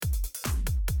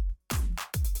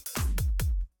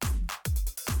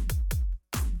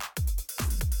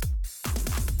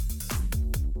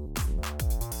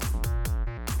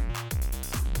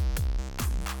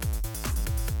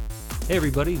Hey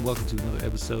everybody, welcome to another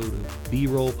episode of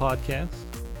B-Roll Podcast,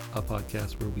 a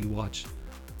podcast where we watch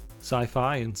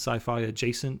sci-fi and sci-fi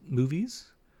adjacent movies.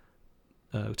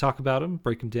 We talk about them,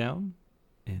 break them down,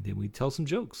 and then we tell some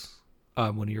jokes.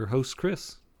 I'm one of your hosts,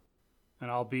 Chris.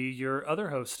 And I'll be your other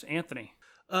host, Anthony.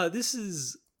 This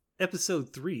is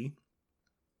episode 3.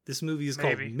 This movie is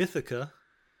called Mythica.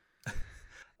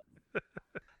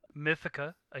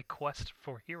 Mythica, A Quest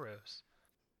for Heroes.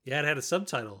 Yeah, it had a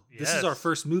subtitle. Yes. This is our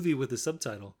first movie with a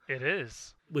subtitle. It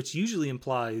is. Which usually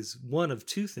implies one of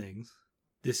two things.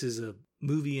 This is a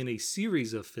movie in a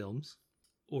series of films.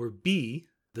 Or B,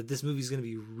 that this movie is going to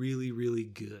be really, really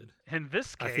good. In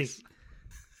this case,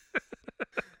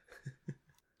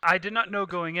 I did not know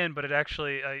going in, but it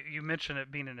actually, you mentioned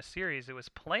it being in a series. It was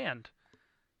planned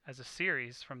as a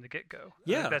series from the get-go.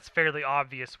 Yeah. That's fairly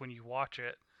obvious when you watch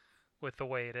it with the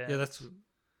way it ends. Yeah,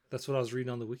 that's what I was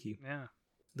reading on the wiki. Yeah.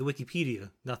 The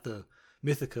Wikipedia, not the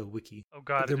Mythica wiki. Oh,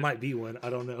 God. But there might be one. I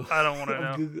don't know. I don't want to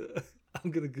know. I'm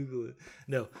going to Google it.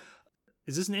 No.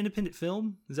 Is this an independent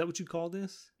film? Is that what you call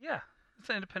this? Yeah. It's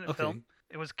an independent film.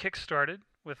 It was kickstarted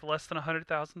with less than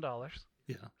 $100,000.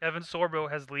 Yeah. Evan Sorbo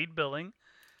has lead billing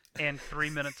and 3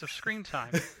 minutes of screen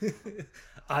time.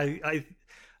 I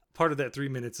part of that 3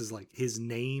 minutes is like his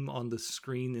name on the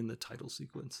screen in the title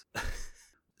sequence.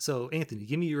 So, Anthony,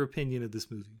 give me your opinion of this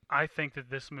movie. I think that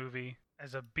this movie,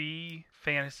 as a B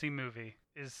fantasy movie,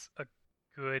 is a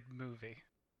good movie.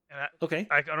 And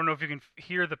I don't know if you can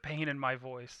hear the pain in my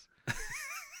voice.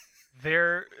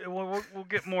 We'll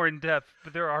get more in depth,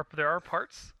 but there are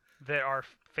parts that are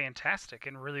fantastic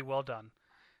and really well done,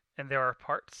 and there are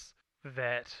parts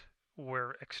that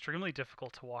were extremely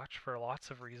difficult to watch for lots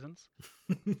of reasons.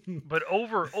 But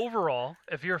overall,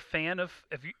 if you're a fan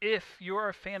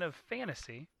of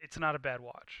fantasy, it's not a bad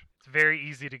watch. It's very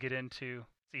easy to get into.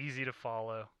 It's easy to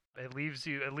follow. It leaves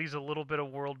a little bit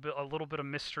of a little bit of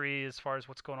mystery as far as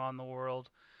what's going on in the world,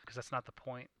 because that's not the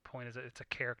point. The point is that it's a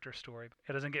character story.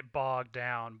 It doesn't get bogged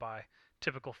down by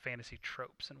typical fantasy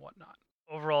tropes and whatnot.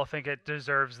 Overall, I think it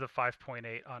deserves the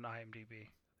 5.8 on IMDb.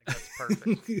 I think that's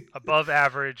perfect. Above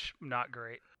average, not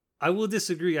great. I will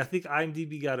disagree. I think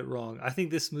IMDb got it wrong. I think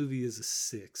this movie is a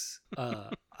 6.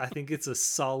 I think it's a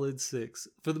solid 6.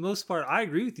 For the most part, I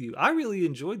agree with you. I really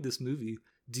enjoyed this movie.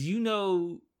 Do you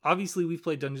know, obviously we've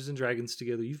played Dungeons & Dragons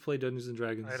together. You've played Dungeons &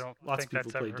 Dragons. I don't Lots think of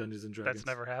people played Dungeons & Dragons. That's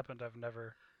never happened.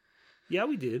 Yeah,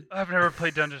 we did. I've never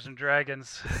played Dungeons &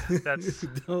 Dragons. That's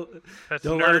don't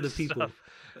nerd lie to the people. Stuff.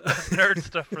 That's nerd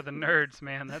stuff for the nerds,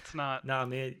 man. That's not. Nah,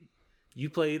 man. You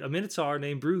played a Minotaur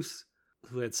named Bruce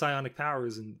who had psionic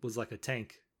powers and was like a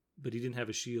tank, but he didn't have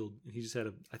a shield. He just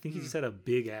had he just had a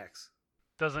big axe.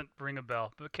 Doesn't ring a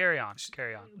bell, but carry on.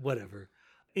 Whatever.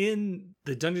 In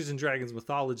the Dungeons and Dragons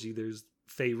mythology, there's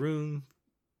Faerun,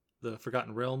 the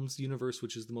Forgotten Realms universe,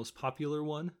 which is the most popular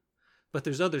one. But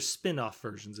there's other spin-off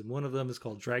versions, and one of them is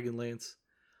called Dragonlance.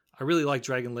 I really like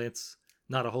Dragonlance.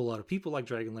 Not a whole lot of people like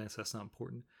Dragonlance. That's not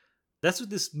important. That's what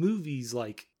this movie's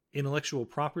like. Intellectual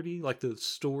property, like the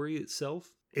story itself.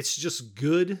 It's just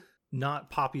good, not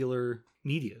popular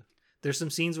media. There's some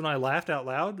scenes when I laughed out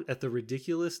loud at the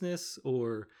ridiculousness,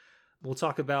 or we'll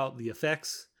talk about the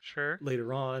effects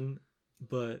later on,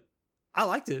 but I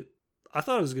liked it. I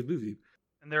thought it was a good movie.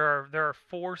 And there are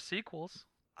 4 sequels.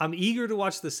 I'm eager to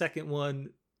watch the second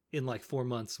one in like 4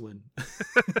 months when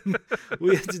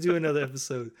we have to do another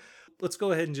episode. Let's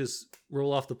go ahead and just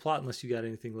roll off the plot unless you got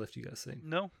anything left you guys say.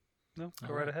 No,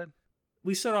 go right ahead.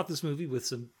 We start off this movie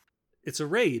with it's a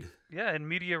raid. Yeah, in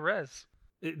media res.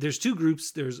 There's 2 groups.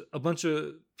 There's a bunch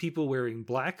of people wearing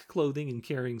black clothing and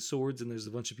carrying swords, and there's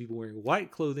a bunch of people wearing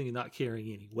white clothing and not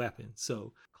carrying any weapons.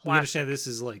 So we understand this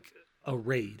is like a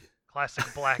raid. Classic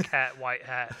black hat, white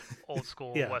hat, old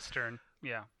school Western.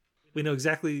 Yeah. We know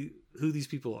exactly who these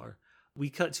people are. We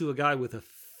cut to a guy with a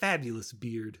fabulous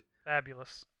beard.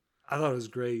 Fabulous. I thought it was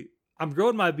great. I'm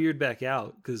growing my beard back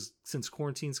out because since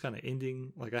quarantine's kind of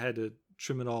ending, like I had to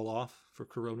trim it all off for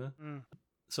Corona.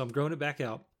 So I'm growing it back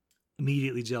out.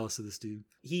 Immediately jealous of this dude.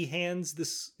 He hands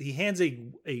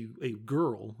a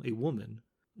girl, a woman.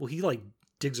 Well, he like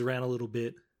digs around a little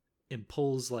bit and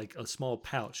pulls like a small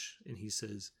pouch, and he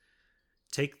says,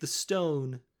 "Take the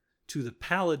stone to the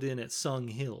paladin at Sung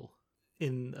Hill."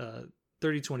 In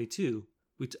 3022,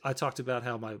 I talked about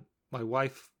how my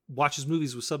wife watches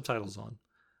movies with subtitles on.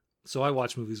 So I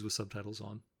watch movies with subtitles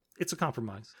on. It's a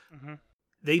compromise. Mm-hmm.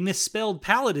 They misspelled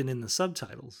paladin in the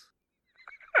subtitles.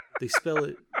 They spell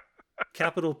it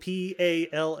capital Palladin.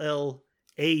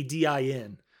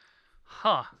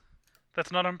 Huh.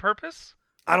 That's not on purpose?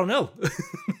 I don't know.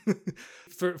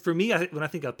 For me, when I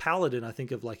think of paladin, I think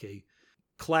of like a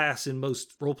class in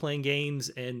most role-playing games,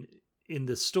 and in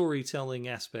the storytelling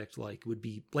aspect, like, would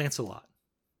be Lancelot.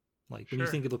 Like, when you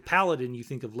Sure. think of a paladin, you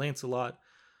think of Lancelot,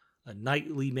 a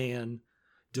knightly man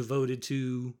devoted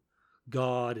to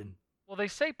God. And Well, they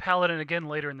say paladin again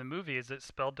later in the movie. Is it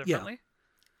spelled yeah, differently?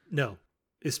 no,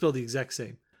 it's spelled the exact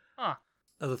same. Huh.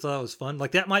 I thought that was fun.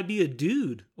 Like, that might be a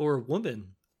dude or a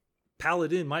woman.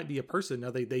 Paladin might be a person.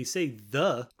 Now, they say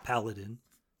the paladin,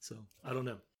 so I don't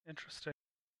know. Interesting.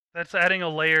 That's adding a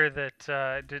layer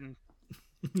that didn't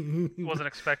wasn't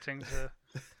expecting to.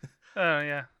 Oh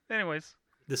yeah. Anyways,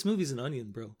 This movie's an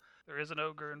onion, bro. there is an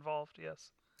ogre involved.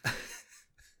 Yes.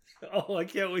 Oh, I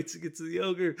can't wait to get to the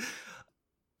ogre.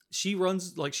 She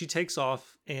runs, like, she takes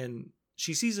off, and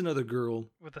she sees another girl,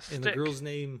 With a and stick. the girl's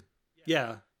name,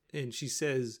 yeah, and she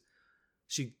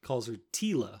calls her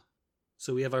Tila.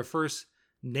 So we have our first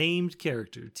named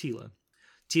character, Tila.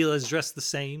 Tila is dressed the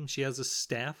same. She has a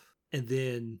staff, and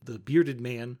then the bearded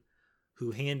man who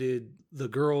handed the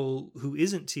girl who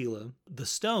isn't Tila the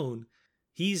stone,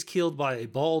 he's killed by a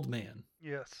bald man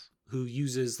Yes. who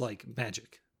uses, like,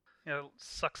 magic.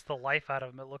 Sucks the life out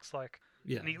of him. It looks like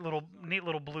Yeah. neat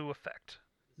little blue effect.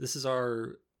 This is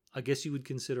our, I guess you would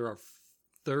consider our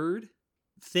third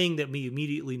thing that we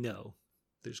immediately know.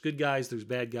 There's good guys, there's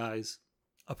bad guys.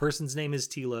 A person's name is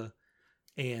Tila,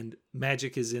 and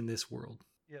magic is in this world.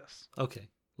 Yes. Okay,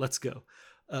 let's go.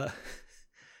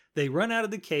 They run out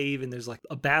of the cave, and there's like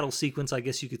a battle sequence, I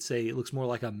guess you could say. It looks more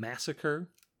like a massacre.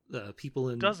 People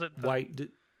in Does it, though? white,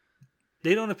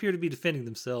 they don't appear to be defending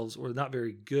themselves, or not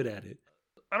very good at it.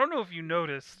 I don't know if you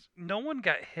noticed, no one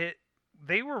got hit.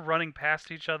 They were running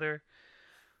past each other.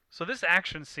 So this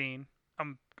action scene,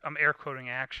 I'm air quoting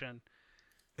action.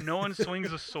 No one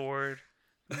swings a sword.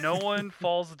 No one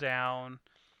falls down.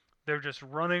 They're just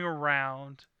running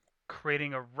around,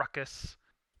 creating a ruckus.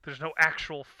 There's no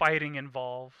actual fighting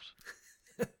involved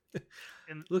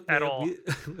Look, at man, all.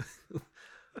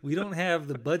 we don't have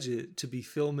the budget to be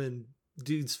filming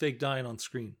dudes fake dying on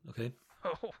screen, okay?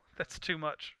 Oh, that's too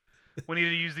much. We need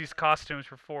to use these costumes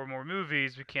for 4 more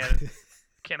movies. We can't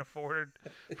afford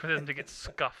for them to get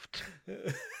scuffed.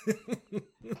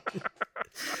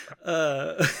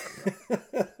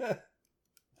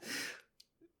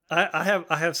 I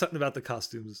have something about the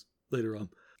costumes later on.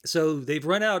 So they've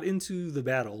run out into the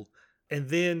battle, and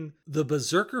then the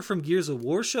Berserker from Gears of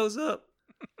War shows up.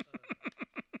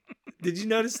 Did you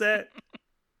notice that?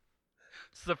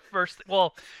 It's the first.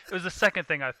 Well, it was the second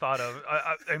thing I thought of.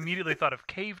 I immediately thought of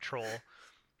Cave Troll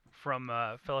from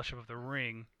Fellowship of the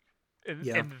Ring, and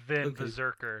then okay.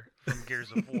 Berserker from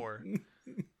Gears of War.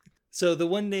 So the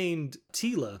one named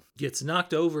Tila gets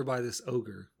knocked over by this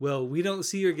ogre. Well, we don't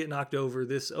see her get knocked over.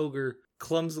 This ogre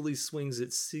clumsily swings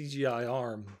its CGI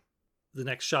arm. The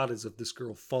next shot is of this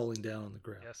girl falling down on the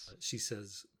ground. Yes. She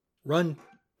says, "Run,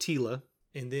 Tila,"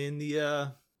 and then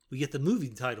we get the movie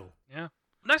title. Yeah,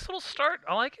 nice little start.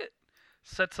 I like it.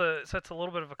 Sets a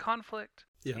little bit of a conflict.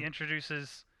 Yeah. He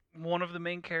introduces one of the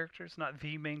main characters, not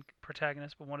the main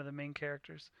protagonist, but one of the main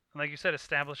characters. And like you said,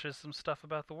 establishes some stuff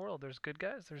about the world. There's good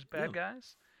guys, there's bad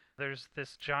guys. There's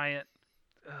this giant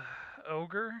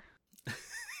ogre.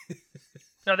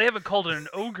 Now, they haven't called it an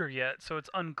ogre yet, so it's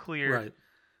unclear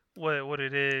what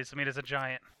it is. I mean, it's a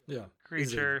giant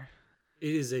creature.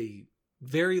 It is a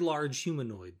very large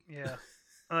humanoid. Yeah.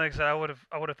 And like I said, I would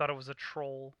have thought it was a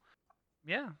troll.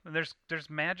 Yeah, and there's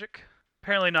magic.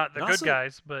 Apparently not the good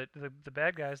guys, but the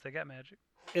bad guys, they got magic.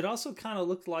 It also kind of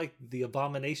looked like the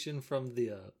abomination from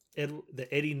the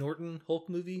Eddie Norton Hulk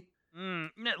movie. No,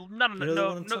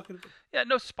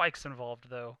 no spikes involved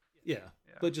though. Yeah,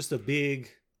 but just a big,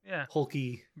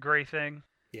 hulky gray thing.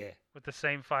 Yeah, with the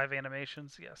same 5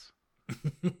 animations. Yes.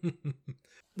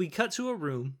 We cut to a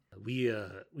room. We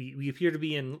appear to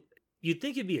be in. You'd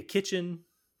think it'd be a kitchen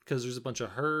because there's a bunch of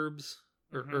herbs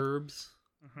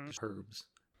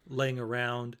laying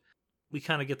around. We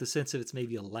kind of get the sense that it's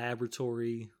maybe a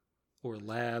laboratory or a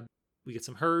lab. We get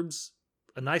some herbs,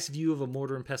 a nice view of a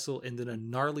mortar and pestle, and then a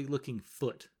gnarly looking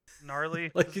foot.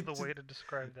 Gnarly is the way to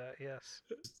describe that, yes.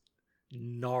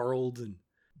 Gnarled and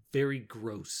very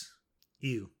gross.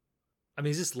 Ew. I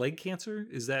mean, is this leg cancer?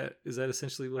 Is that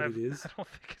essentially what it is? I don't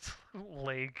think it's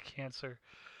leg cancer.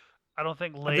 I don't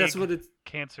think leg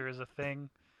cancer is a thing.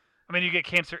 I mean, you get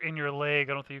cancer in your leg.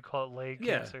 I don't think you call it leg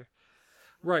cancer.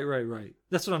 Right.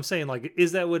 That's what I'm saying. Like,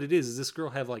 is that what it is? Does this girl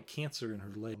have like cancer in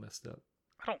her leg messed up?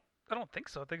 I don't think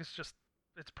so. I think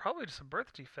it's probably just a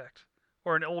birth defect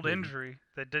or an old injury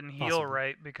that didn't heal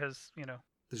right because,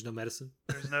 there's no medicine.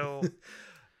 There's no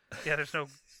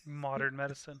modern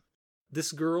medicine.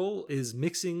 This girl is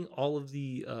mixing all of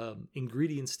the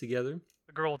ingredients together.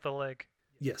 The girl with the leg.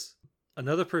 Yes.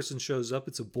 Another person shows up.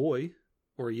 It's a boy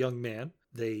or a young man.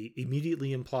 They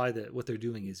immediately imply that what they're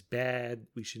doing is bad.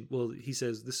 He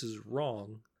says this is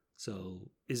wrong. So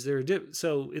is there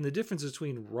so in the difference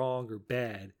between wrong or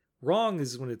bad, wrong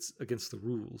is when it's against the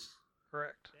rules.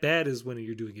 Correct. Bad is when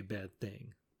you're doing a bad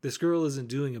thing. This girl isn't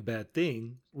doing a bad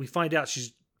thing. We find out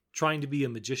she's trying to be a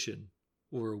magician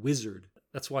or a wizard.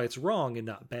 That's why it's wrong and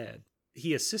not bad.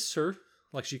 He assists her,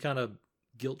 like she kind of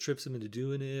guilt trips him into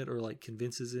doing it or like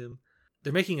convinces him.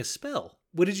 They're making a spell.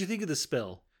 What did you think of the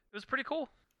spell? It was pretty cool.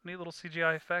 Neat little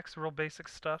CGI effects, real basic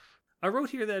stuff. I wrote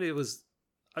here that it was,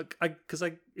 because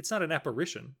it's not an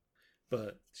apparition,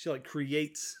 but she like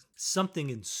creates something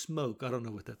in smoke. I don't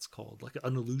know what that's called, like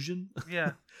an illusion.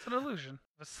 Yeah, it's an illusion.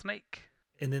 A snake.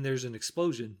 And then there's an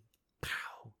explosion.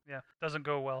 Pow. Yeah, doesn't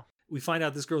go well. We find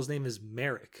out this girl's name is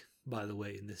Merrick, by the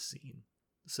way, in this scene.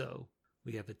 So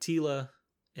we have a Tila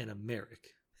and a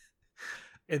Merrick.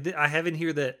 And I have in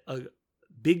here that a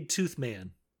Big Tooth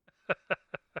Man.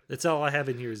 That's all I have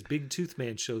in here is Big Tooth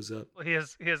Man shows up. Well, he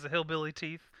has hillbilly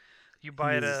teeth. You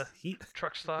buy it at a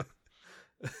truck stop.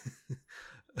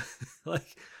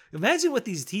 Like, imagine what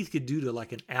these teeth could do to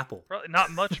like an apple. Probably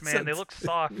not much, man. They look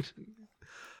soft.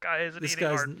 Guy isn't eating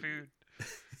hard food.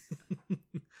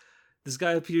 This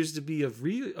guy appears to be a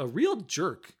real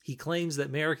jerk. He claims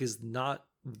that Merrick is not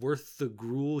worth the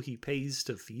gruel he pays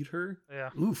to feed her. Yeah.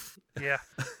 Oof. Yeah.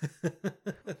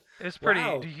 It's pretty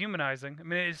Wow. dehumanizing. I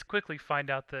mean, it's quickly find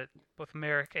out that both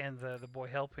Merrick and the boy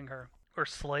helping her are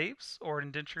slaves or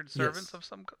indentured servants of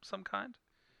some kind.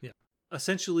 Yeah.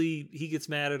 Essentially, he gets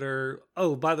mad at her.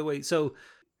 Oh, by the way, so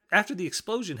after the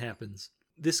explosion happens,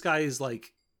 this guy is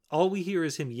like, all we hear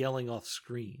is him yelling off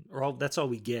screen, or that's all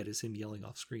we get is him yelling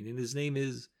off screen. And his name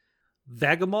is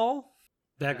Vagamal.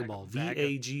 Vagamal.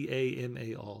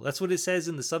 Vagamal. That's what it says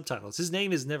in the subtitles. His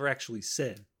name is never actually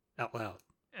said out loud.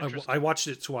 I watched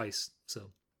it twice,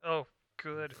 so. Oh,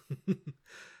 good.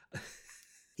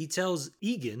 He tells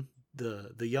Egan,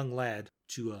 the young lad,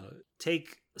 to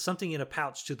take something in a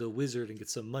pouch to the wizard and get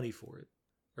some money for it,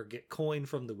 or get coin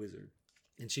from the wizard.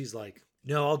 And she's like,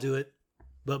 "No, I'll do it."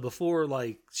 But before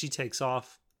like she takes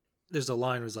off, there's a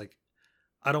line where it's like,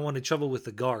 "I don't want any trouble with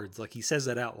the guards." Like he says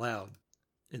that out loud,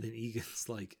 and then Egan's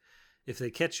like, "If they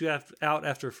catch you out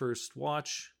after first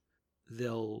watch,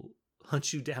 they'll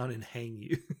hunt you down and hang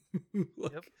you."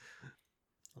 Like, Yep.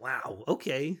 Wow.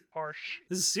 Okay. Harsh.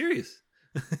 This is serious.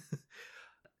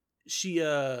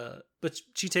 But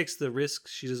she takes the risk.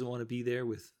 She doesn't want to be there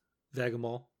with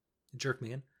Vagamal,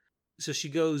 Jerkman. So she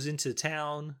goes into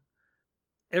town.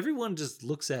 Everyone just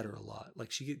looks at her a lot.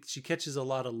 Like she catches a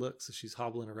lot of looks as she's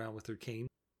hobbling around with her cane.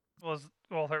 You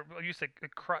said a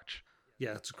crutch.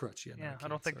 Yeah, it's a crutch. Yeah, Yeah, I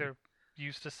don't think they're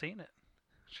used to seeing it.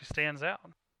 She stands out.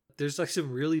 There's like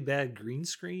some really bad green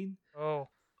screen. Oh,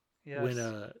 yes.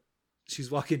 When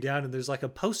she's walking down and there's like a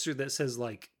poster that says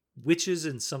like witches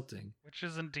and something.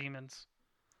 Witches and demons.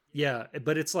 Yeah,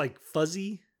 but it's like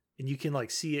fuzzy and you can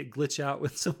like see it glitch out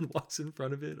when someone walks in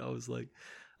front of it. I was like,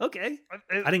 okay.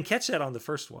 I didn't catch that on the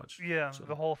first watch. Yeah, so.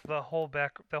 the whole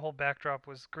backdrop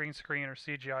was green screen or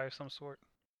CGI of some sort.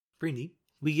 Pretty neat.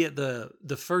 We get the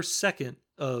first second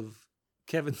of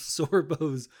Kevin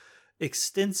Sorbo's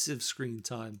extensive screen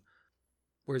time,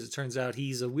 whereas it turns out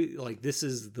he's this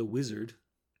is the wizard.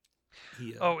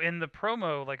 In the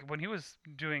promo, like when he was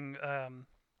doing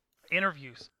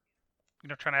interviews,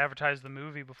 trying to advertise the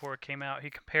movie before it came out, he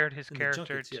compared his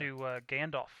character to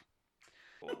Gandalf.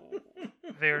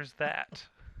 There's that.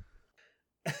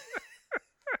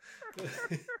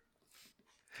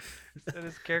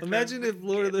 Imagine if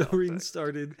Lord of the Rings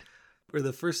started where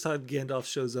the first time Gandalf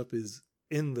shows up is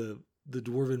in the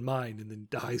dwarven mine and then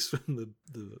dies from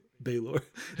the Baelor.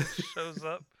 Shows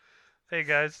up. Hey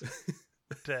guys,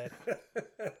 dead.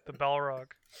 The Balrog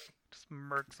just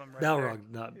murks him right Balrog,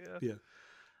 there.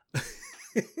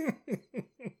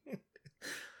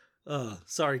 yeah.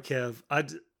 Sorry, Kev.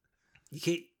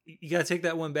 You gotta take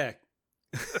that one back.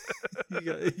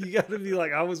 you gotta be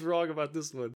like, I was wrong about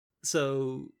this one.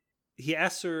 So he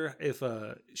asks her if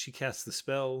she cast the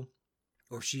spell,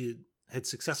 or she had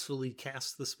successfully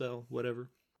cast the spell,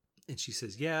 whatever. And she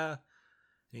says, yeah. And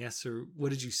he asks her, what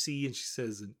did you see? And she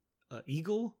says, an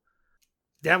eagle?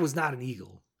 That was not an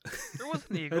eagle. There was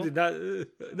an eagle. I did not.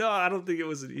 No, I don't think it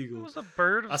was an eagle. It was a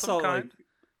bird of some kind.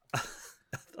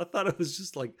 I thought it was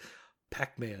just like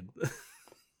Pac-Man.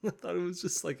 I thought it was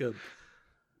just like a...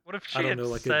 What if she had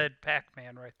said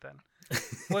Pac-Man right then?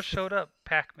 What showed up?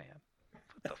 Pac-Man.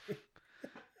 What the...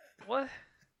 What?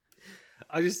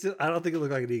 I don't think it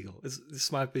looked like an eagle.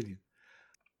 It's my opinion.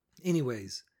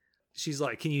 Anyways, she's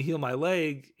like, can you heal my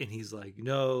leg? And he's like,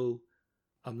 no,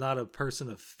 I'm not a person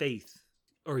of faith.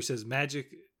 Or he says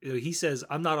magic. He says,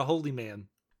 I'm not a holy man.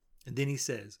 And then he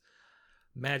says,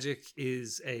 magic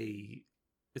is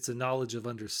it's a knowledge of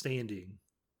understanding,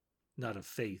 not of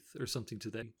faith, or something to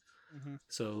that. Mm-hmm.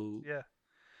 So Yeah.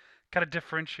 Kind of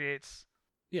differentiates.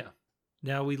 yeah.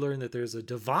 Now we learn that there's a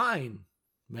divine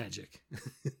magic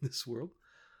in this world.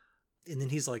 And then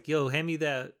he's like, yo, hand me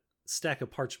that stack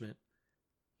of parchment.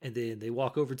 And then they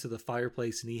walk over to the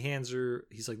fireplace and he hands her,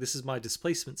 he's like, this is my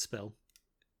displacement spell.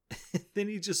 And then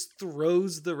he just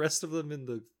throws the rest of them in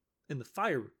the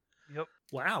fire. Yep.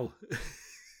 Wow.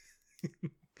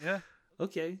 Yeah.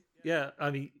 Okay. Yeah. I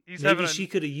mean, He's maybe she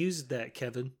could have used that,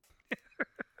 Kevin.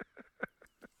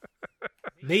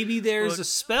 Maybe there's a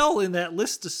spell in that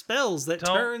list of spells that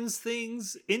turns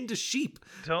things into sheep.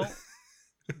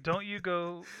 Don't you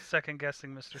go second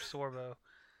guessing Mr. Sorbo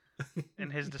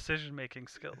and his decision making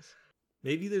skills.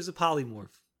 Maybe there's a polymorph.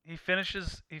 He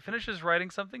finishes writing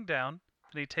something down,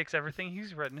 and he takes everything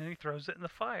he's written and he throws it in the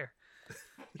fire.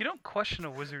 You don't question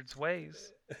a wizard's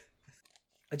ways.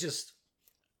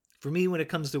 For me, when it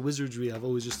comes to wizardry, I've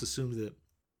always just assumed that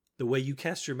the way you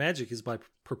cast your magic is by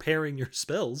preparing your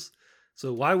spells.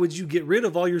 So why would you get rid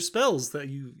of all your spells that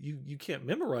you can't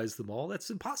memorize them all? That's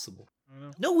impossible.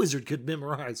 No wizard could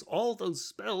memorize all those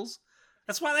spells.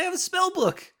 That's why they have a spell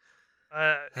book.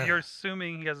 You're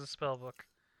assuming he has a spell book.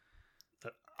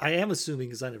 I am assuming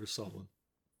because I never saw one.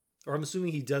 Or I'm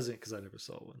assuming he doesn't because I never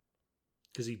saw one.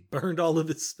 Because he burned all of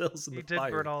his spells in the fire. He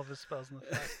did burn all of his spells in the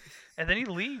fire. And then he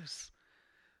leaves.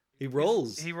 He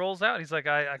rolls. He rolls out. He's like,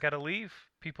 I gotta leave.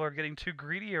 People are getting too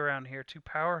greedy around here, too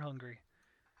power hungry.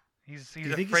 He's Do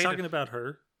you think he's talking about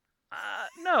her?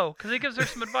 No, because he gives her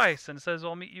some advice and says,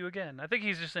 I'll meet you again. I think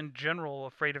he's just in general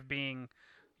afraid of being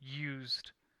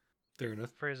used. Fair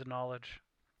enough. For his knowledge.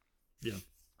 Yeah.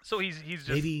 So he's just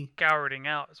scouring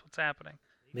out is what's happening.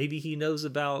 Maybe he knows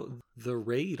about the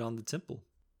raid on the temple.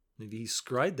 Maybe he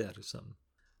scried that or something.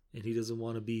 And he doesn't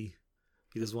want to be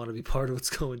part of what's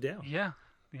going down. Yeah.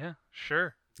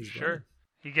 Sure. Sure.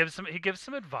 He gives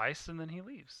some advice and then he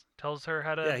leaves. Tells her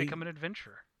how to become an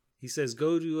adventurer. He says,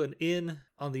 go to an inn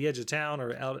on the edge of town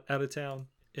or out of town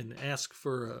and ask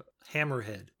for a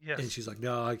hammerhead. Yes. And she's like,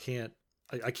 no, I can't.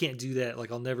 I can't do that.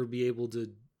 Like, I'll never be able to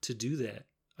do that.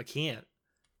 I can't.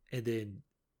 And then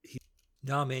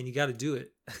nah, man, you got to do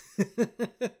it.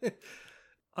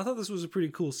 I thought this was a pretty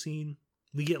cool scene.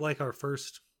 We get like our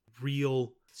first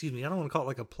real, I don't want to call it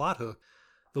like a plot hook,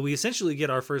 but we essentially get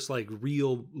our first like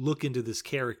real look into this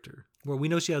character where we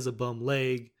know she has a bum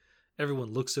leg.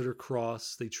 Everyone looks at her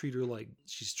cross. They treat her like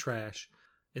she's trash.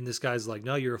 And this guy's like,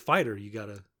 no, you're a fighter. You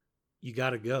gotta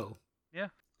go. Yeah.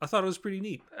 I thought it was pretty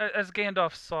neat. As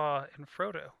Gandalf saw in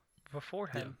Frodo before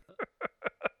him.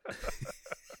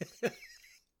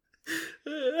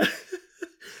 Yeah.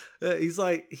 He's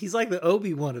like the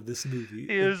Obi-Wan of this movie.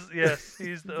 He is, yes,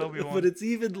 he's the Obi-Wan. But it's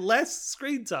even less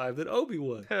screen time than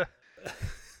Obi-Wan. Does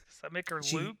that make her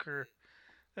Luke or?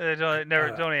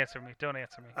 Don't answer me. Don't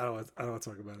answer me. I don't want to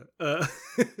talk about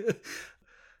it.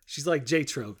 She's like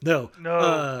J-Tro. No.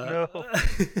 No.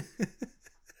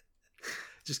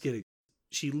 Just kidding.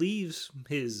 She leaves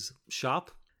his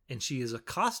shop and she is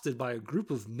accosted by a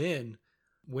group of men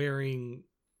wearing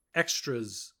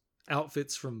extras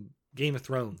outfits from Game of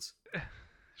Thrones.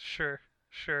 Sure.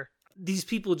 These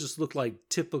people just look like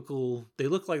they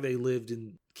look like they lived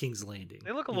in King's Landing.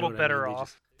 They look a little better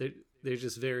off. They're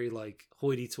just very like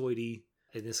hoity-toity,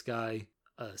 and this guy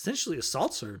essentially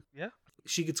assaults her. Yeah.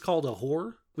 She gets called a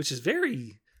whore, which is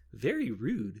very, very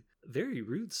rude. Very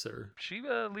rude, sir. She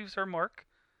leaves her mark.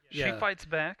 She fights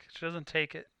back. She doesn't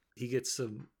take it. He gets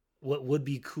some what would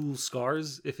be cool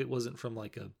scars if it wasn't from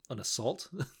like an assault.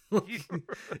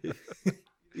 It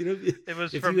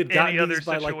was from any other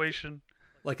situation.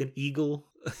 Like an eagle,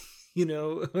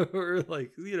 or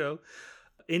like,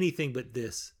 anything but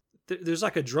this. There's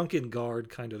like a drunken guard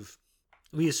kind of.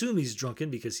 We assume he's drunken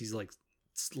because he's like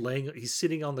he's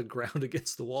sitting on the ground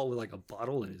against the wall with like a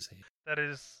bottle in his hand.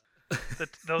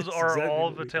 Those are exactly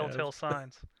all the telltale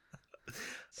signs.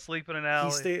 Sleep in an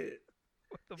alley.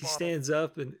 He stands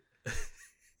up and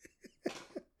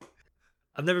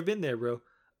I've never been there, bro.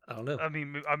 I don't know. I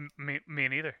mean, me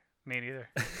neither.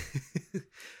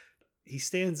 He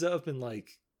stands up and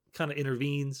like kind of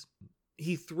intervenes.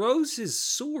 He throws his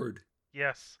sword.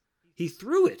 Yes. He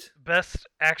threw it. Best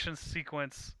action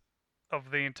sequence of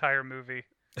the entire movie.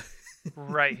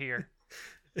 Right here.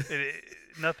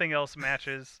 Nothing else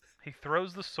matches. He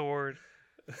throws the sword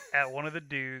at one of the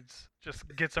dudes, just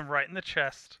gets him right in the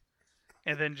chest,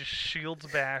 and then just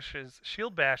shield bashes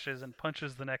and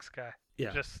punches the next guy.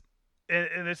 Yeah.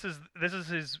 And this is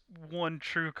his one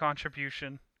true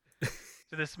contribution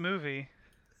to this movie.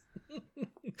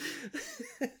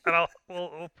 And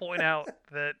we'll point out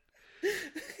that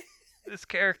This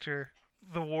character,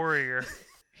 the warrior,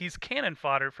 he's cannon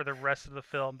fodder for the rest of the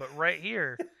film, but right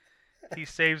here, he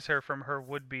saves her from her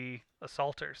would-be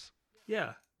assaulters.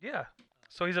 Yeah. Yeah.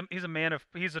 So he's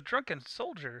a drunken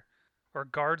soldier or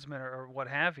guardsman or what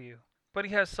have you. But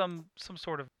he has some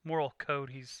sort of moral code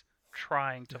he's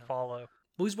trying to Yeah. follow.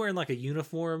 Well, he's wearing like a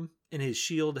uniform, and his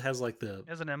shield has like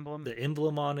As an emblem. the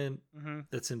emblem on it Mm-hmm.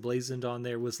 that's emblazoned on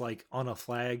there was like on a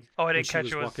flag. Oh, I when didn't she catch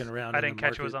was it was. walking around I in the didn't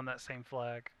catch it was market. on that same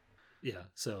flag. Yeah,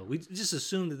 so we just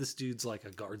assume that this dude's like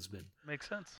a guardsman. Makes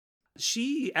sense.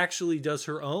 She actually does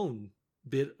her own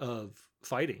bit of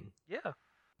fighting. Yeah.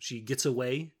 She gets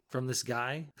away from this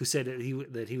guy who said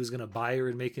that he was going to buy her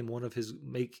and make him one of his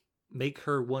make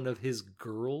her one of his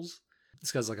girls.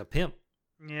 This guy's like a pimp.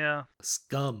 Yeah.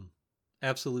 Scum.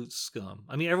 Absolute scum.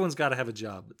 I mean, everyone's got to have a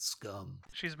job, but scum.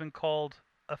 She's been called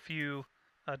a few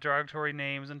derogatory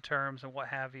names and terms and what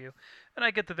have you, and I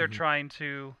get that they're trying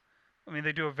to. I mean,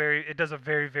 it does a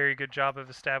very, very good job of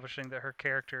establishing that her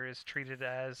character is treated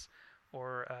as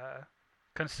or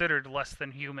considered less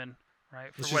than human,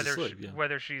 right? For She's whether a slave, yeah.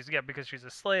 whether she's because she's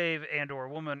a slave and or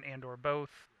a woman and or both.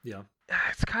 Yeah.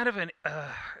 It's kind of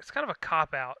a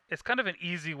cop out. It's kind of an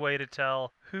easy way to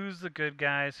tell who's the good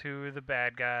guys, who are the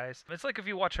bad guys. It's like if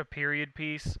you watch a period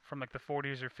piece from like the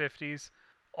 40s or 50s,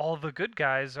 all the good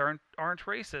guys aren't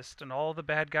racist and all the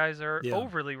bad guys are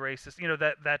overly racist. You know,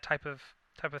 that type of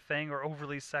thing, or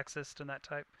overly sexist and that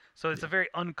type. So it's a very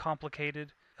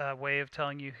uncomplicated way of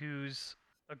telling you who's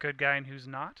a good guy and who's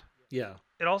not. Yeah.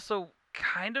 It also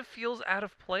kind of feels out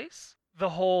of place. The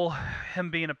whole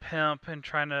him being a pimp and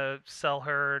trying to sell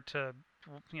her to,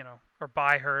 or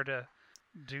buy her to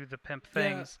do the pimp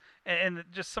things, and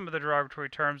just some of the derogatory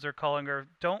terms they're calling her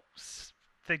don't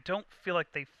feel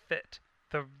like they fit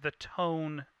the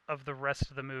tone of the rest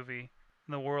of the movie,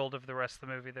 and the world of the rest of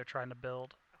the movie they're trying to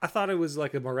build. I thought it was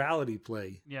like a morality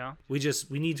play. Yeah. We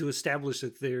need to establish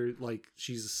that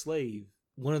she's a slave.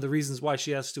 One of the reasons why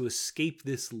she has to escape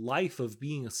this life of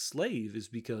being a slave is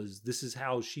because this is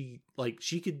how she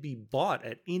could be bought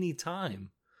at any time.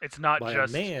 It's not by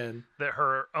just a man that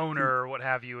her owner or what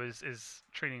have you is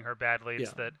treating her badly.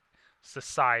 It's that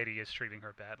society is treating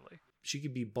her badly. She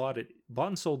could be bought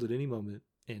and sold at any moment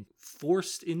and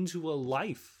forced into a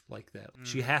life like that.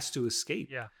 She has to escape.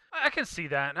 Yeah, I can see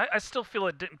that. I still feel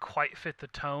it didn't quite fit the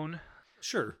tone.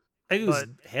 Sure. It was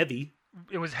heavy.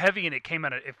 It was heavy, and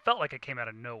it felt like it came out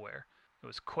of nowhere. It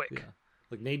was quick. Yeah.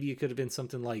 Like maybe it could have been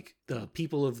something like the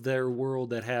people of their world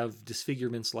that have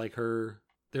disfigurements like her,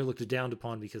 they're looked down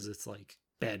upon because it's like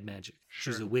bad magic.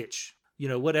 Sure. She's a witch.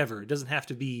 Whatever. It doesn't have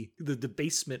to be the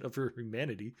debasement of her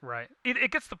humanity. Right. It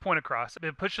gets the point across.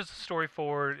 It pushes the story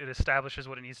forward. It establishes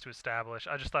what it needs to establish.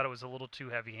 I just thought it was a little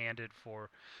too heavy-handed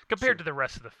compared to the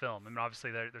rest of the film. I mean, obviously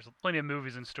there's plenty of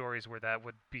movies and stories where that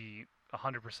would be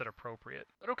 100% appropriate.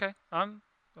 But okay, I'm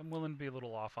willing to be a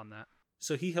little off on that.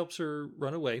 So he helps her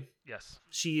run away. Yes.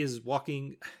 She is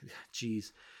walking.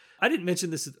 Jeez. I didn't mention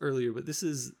this earlier, but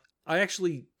I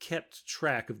actually kept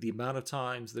track of the amount of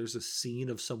times there's a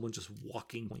scene of someone just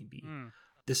walking Point B.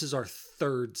 This is our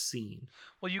third scene.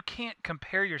 Well, you can't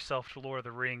compare yourself to Lord of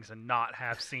the Rings and not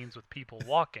have scenes with people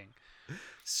walking.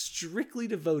 Strictly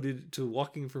devoted to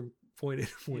walking from point A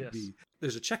to point B.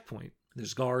 There's a checkpoint.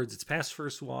 There's guards. It's past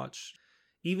first watch.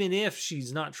 Even if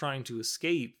she's not trying to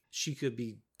escape, she could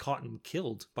be caught and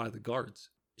killed by the guards.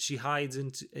 She hides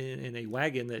in a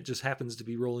wagon that just happens to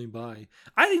be rolling by.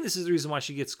 I think this is the reason why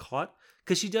she gets caught,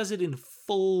 because she does it in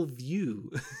full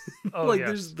view.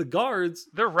 There's the guards.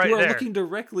 They're right who are there, looking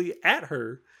directly at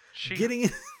her, getting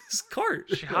in this cart.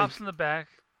 She hops in the back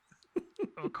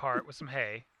of a cart with some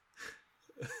hay.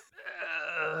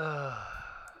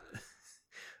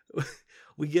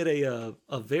 We get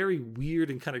a very weird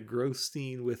and kind of gross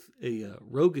scene with a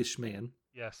roguish man.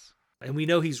 Yes. And we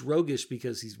know he's roguish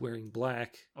because he's wearing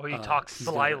black. Oh, he talks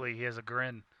slyly. He has a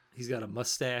grin. He's got a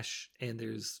mustache, and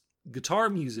there's guitar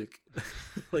music.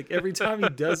 Like every time he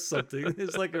does something,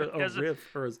 it's like a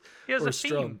riff or a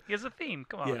strum. He has a theme.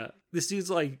 Come on. Yeah. This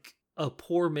dude's like a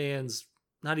poor man's,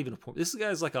 not even a poor. This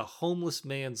guy's like a homeless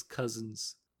man's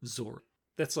cousin's Zora.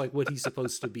 That's like what he's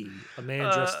supposed to be. A man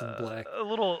dressed in black. A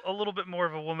little bit more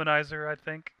of a womanizer, I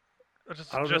think.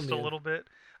 Just a little bit.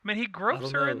 I mean, he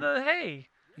gropes her in the hay.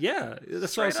 Yeah,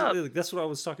 that's what I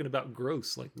was talking about.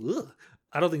 Gross, like, ugh.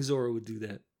 I don't think Zora would do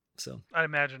that. So I'd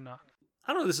imagine not.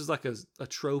 I don't know. This is like a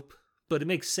trope, but it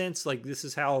makes sense. Like this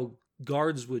is how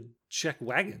guards would check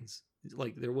wagons.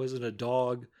 Like there wasn't a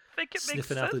dog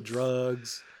sniffing out the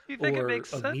drugs, or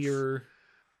a mirror.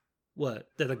 What?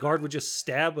 That a guard would just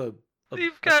stab a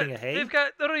thing of hay?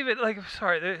 They don't even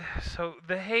so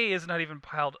the hay is not even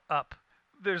piled up.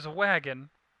 There's a wagon.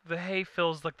 The hay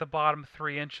fills like the bottom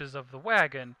 3 inches of the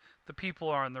wagon. The people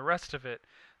are on the rest of it.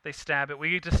 They stab it. We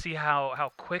get to see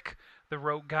how quick the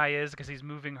rogue guy is because he's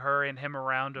moving her and him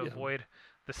around to Yeah. avoid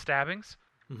the stabbings.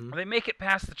 Mm-hmm. They make it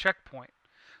past the checkpoint.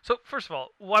 So first of all,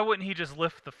 why wouldn't he just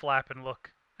lift the flap and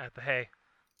look at the hay?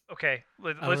 Okay,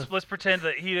 let's pretend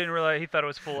that he didn't realize, he thought it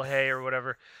was full of hay or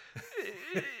whatever.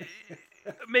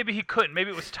 Maybe he couldn't. Maybe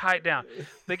it was tied down.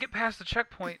 They get past the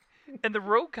checkpoint, and the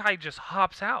rogue guy just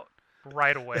hops out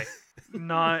right away.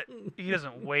 He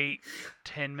doesn't wait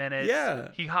 10 minutes. Yeah.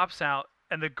 He hops out,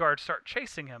 and the guards start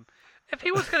chasing him. If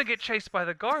he was gonna get chased by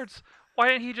the guards, why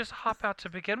didn't he just hop out to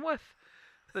begin with?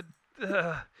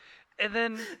 And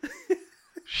then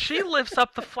she lifts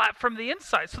up the flap from the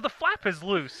inside, so the flap is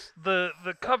loose. The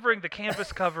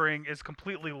canvas covering is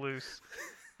completely loose.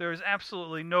 There is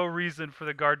absolutely no reason for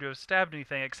the guard to have stabbed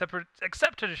anything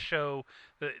except to show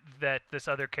that this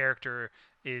other character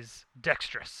is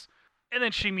dexterous. And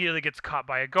then she immediately gets caught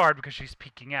by a guard because she's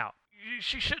peeking out.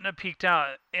 She shouldn't have peeked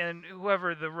out, and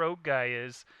whoever the rogue guy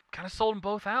is kind of sold them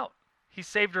both out. He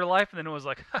saved her life, and then it was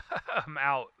like, I'm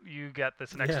out. You got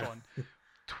this next one.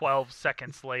 12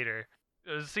 seconds later.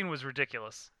 The scene was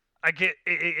ridiculous. I get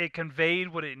it conveyed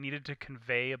what it needed to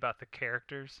convey about the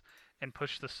characters and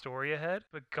push the story ahead,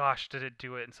 but gosh, did it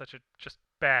do it in such a just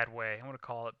bad way. I want to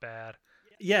call it bad.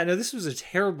 Yeah, no, this was a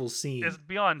terrible scene. It's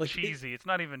beyond cheesy. It's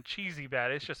not even cheesy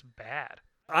bad. It's just bad.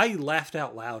 I laughed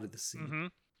out loud at the scene.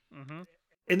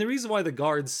 And the reason why the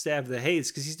guards stabbed the hay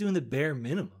is because he's doing the bare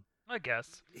minimum. I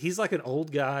guess. He's like an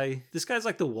old guy. This guy's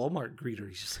like the Walmart greeter.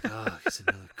 He's just like, it's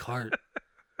another cart.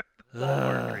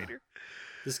 Walmart greeter.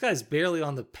 This guy's barely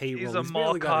on the payroll. He's a mall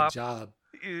barely cop. got a job.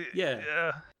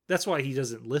 Yeah. That's why he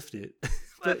doesn't lift it.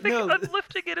 I think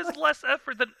unlifting it is less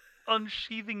effort than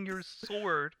unsheathing your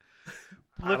sword.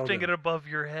 Lifting it above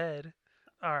your head.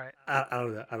 All right. I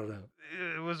don't know.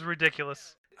 It was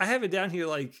ridiculous. I have it down here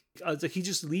like he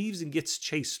just leaves and gets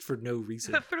chased for no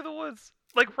reason. Through the woods.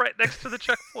 Like right next to the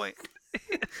checkpoint.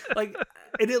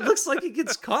 And it looks like he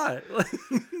gets caught.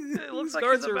 It looks like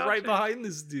guards are right behind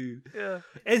this dude. Yeah.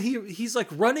 And he's like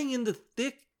running in the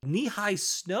thick knee-high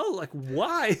snow. Like,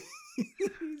 why?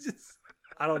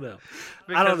 I don't know.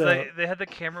 Because they had the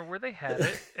camera where they had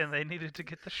it, and they needed to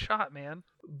get the shot, man.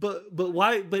 But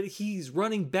why? But he's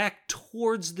running back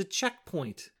towards the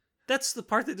checkpoint. That's the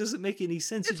part that doesn't make any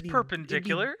sense. It's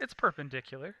perpendicular. It's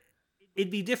perpendicular.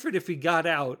 It'd be different if he got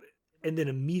out and then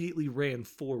immediately ran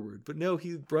forward. But no,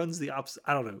 he runs the opposite.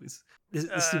 I don't know. This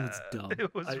seems dumb.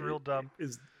 It was real dumb.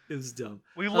 It was dumb.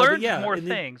 We learned more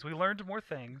things. We learned more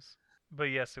things. But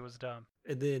yes, it was dumb.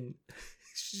 And then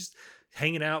she's just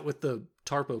hanging out with the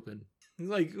tarp open.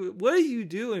 Like, what are you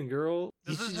doing, girl?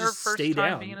 This is her first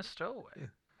time being a stowaway.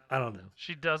 I don't know.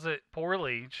 She does it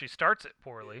poorly. She starts it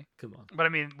poorly. Come on. But I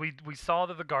mean, we saw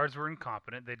that the guards were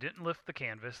incompetent. They didn't lift the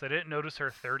canvas. They didn't notice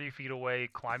her 30 feet away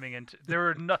climbing into.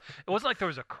 It wasn't like there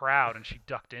was a crowd and she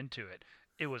ducked into it.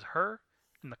 It was her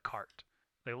and the cart.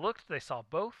 They looked. They saw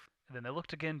both, and then they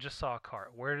looked again. Just saw a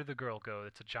cart. Where did the girl go?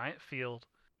 It's a giant field,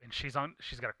 and she's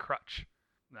got a crutch.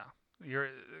 No, your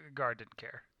guard didn't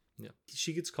care. Yeah,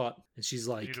 she gets caught, and she's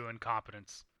like, due to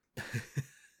incompetence.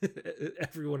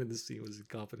 Everyone in the scene was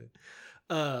incompetent.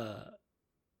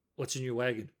 What's in your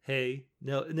wagon? Hay?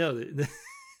 No,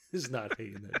 there's not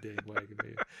hay in that damn wagon,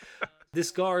 man. This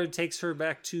guard takes her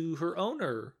back to her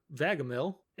owner,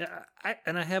 Vagamel. I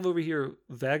have over here,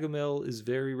 Vagamel is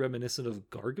very reminiscent of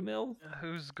Gargamel.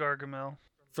 Who's Gargamel?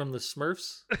 From the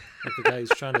Smurfs. Like the guy who's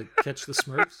trying to catch the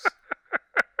Smurfs.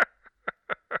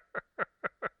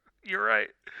 You're right.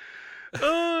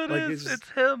 Oh, it's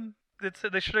him.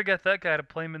 They should have got that guy to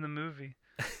play him in the movie.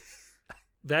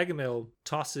 Vagamel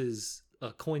tosses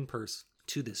a coin purse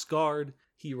to this guard.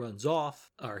 He runs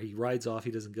off, or he rides off.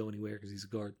 He doesn't go anywhere because he's a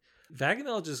guard.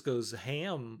 Vagamel just goes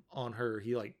ham on her.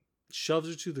 He shoves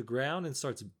her to the ground and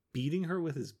starts beating her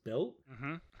with his belt.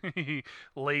 Mm-hmm.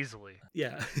 Lazily.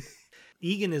 Yeah.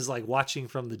 Egan is watching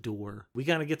from the door. We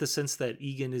kind of get the sense that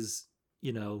Egan is,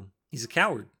 he's a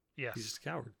coward. Yes. He's just a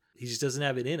coward. He just doesn't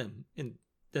have it in him. And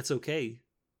that's okay.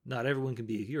 Not everyone can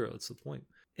be a hero. That's the point.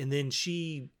 And then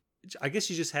I guess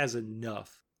she just has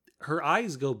enough. Her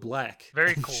eyes go black.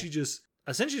 Very cool. She just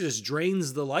essentially just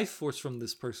drains the life force from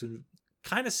this person.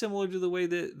 Kind of similar to the way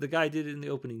that the guy did it in the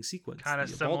opening sequence. Kind of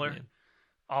similar.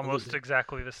 Almost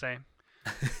exactly the same.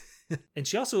 And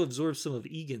she also absorbs some of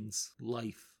Egan's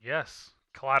life. Yes.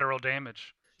 Collateral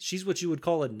damage. She's what you would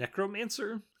call a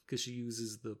necromancer because she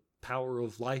uses the power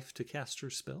of life to cast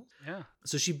her spell. Yeah.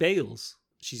 So she bails.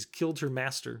 She's killed her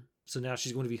master. So now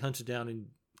she's going to be hunted down and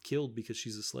killed because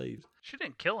she's a slave. She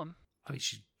didn't kill him. I mean,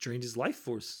 she drained his life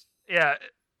force. Yeah,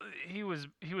 he was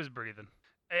breathing.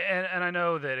 And I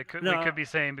know that we No, could be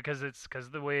saying because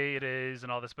of the way it is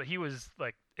and all this, but he was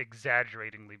like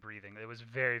exaggeratingly breathing. It was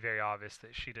very, very obvious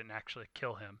that she didn't actually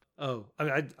kill him. oh, I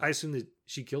mean, I assume that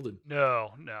she killed him.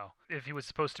 No, no. If he was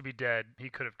supposed to be dead, he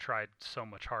could have tried so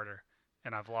much harder.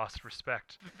 And I've lost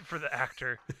respect for the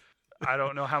actor. I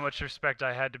don't know how much respect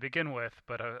I had to begin with,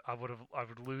 but I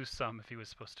would lose some if he was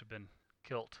supposed to have been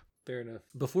killed. Fair enough.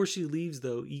 Before she leaves,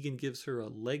 though, Egan gives her a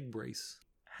leg brace.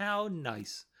 How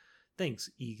nice.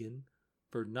 Thanks, Egan,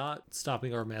 for not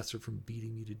stopping our master from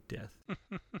beating me to death.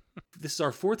 This is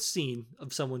our fourth scene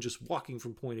of someone just walking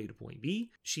from point A to point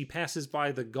B. She passes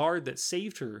by the guard that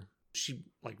saved her. She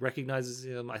recognizes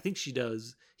him. I think she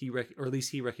does. Or at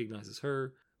least he recognizes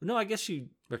her. No, I guess she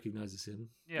recognizes him.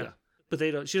 Yeah. But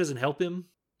they don't. She doesn't help him.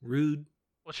 Rude.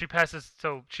 Well, she passes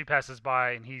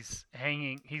by and he's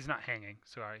hanging. He's not hanging.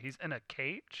 Sorry, he's in a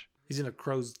cage. He's in a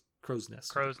crow's nest.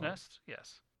 Crow's nest.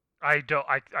 Yes. I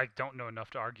don't know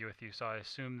enough to argue with you, so I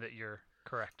assume that you're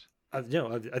correct. I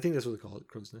think that's what they call it,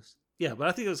 crow's nest. Yeah, but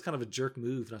I think it was kind of a jerk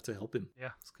move not to help him. Yeah.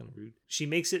 It's kind of rude. She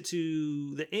makes it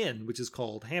to the inn, which is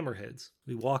called Hammerheads.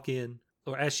 We walk in,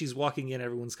 or as she's walking in,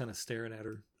 everyone's kind of staring at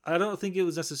her. I don't think it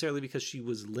was necessarily because she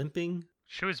was limping.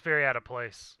 She was very out of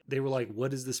place. They were like,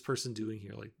 what is this person doing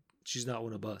here? Like, she's not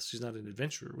one of us. She's not an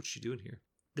adventurer. What's she doing here?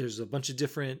 There's a bunch of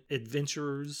different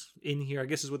adventurers in here. I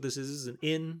guess is what this is an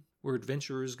inn where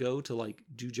adventurers go to like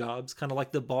do jobs, kind of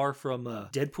like the bar from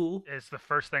Deadpool. It's the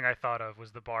first thing I thought of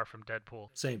was the bar from Deadpool.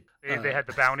 Same. They had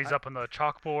the bounties up on the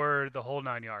chalkboard, the whole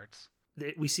 9 yards.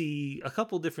 We see a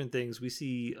couple different things. We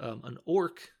see an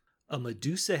orc, a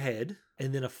Medusa head,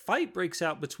 and then a fight breaks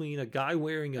out between a guy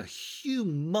wearing a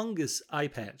humongous eye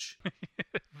patch.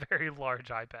 Very large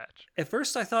eye patch. At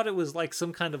first, I thought it was like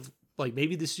some kind of like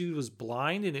maybe this dude was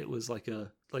blind and it was like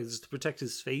just to protect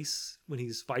his face when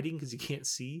he's fighting because he can't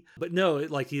see. But no,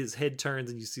 his head turns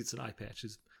and you see it's an eye patch.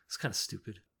 It's kind of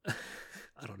stupid.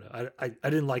 I don't know. I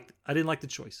didn't like the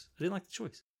choice.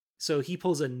 So he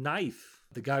pulls a knife.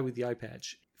 The guy with the eye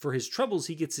patch. For his troubles,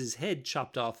 he gets his head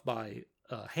chopped off by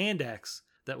a hand axe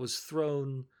that was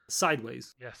thrown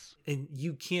sideways. Yes. And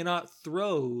you cannot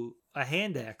throw a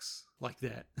hand axe like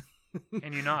that.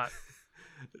 Can you not?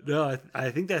 No, I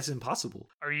think that's impossible.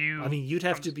 Are you? I mean, you'd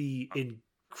have to be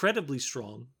incredibly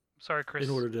strong. Sorry, Chris.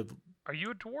 In order to. Are you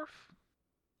a dwarf?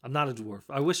 I'm not a dwarf.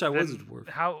 I wish I was a dwarf.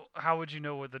 How would you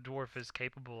know what the dwarf is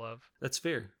capable of? That's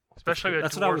fair. Especially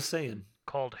that's what I was saying.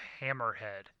 Called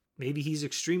Hammerhead. Maybe he's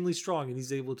extremely strong and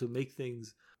he's able to make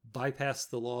things bypass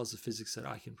the laws of physics that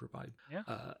I can provide. Yeah.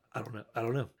 I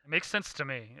don't know. It makes sense to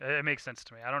me.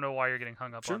 I don't know why you're getting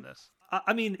hung up on this.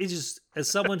 I mean, it's just, as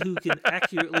someone who can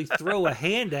accurately throw a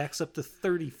hand axe up to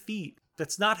 30 feet,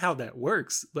 that's not how that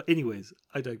works. But anyways,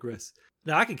 I digress.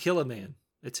 Now, I can kill a man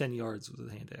at 10 yards with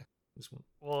a hand axe.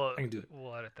 Well, I can do it.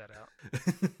 We'll edit that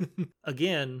out.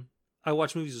 Again, I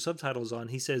watch movies with subtitles on.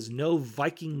 He says, no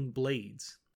Viking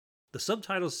blades. The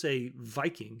subtitles say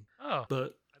Viking,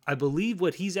 but I believe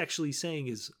what he's actually saying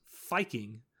is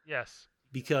Viking. Yes.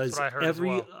 Because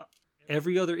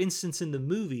every other instance in the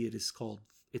movie, it's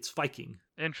Viking.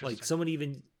 Interesting. Like someone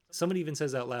even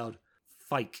says out loud,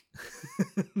 Fike.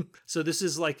 So this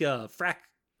is like a Frack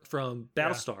from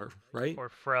Battlestar, right? Or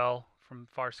Frel from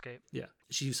Farscape. Yeah.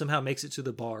 She somehow makes it to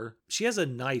the bar. She has a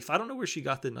knife. I don't know where she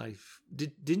got the knife.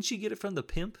 Didn't she get it from the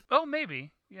pimp? Oh,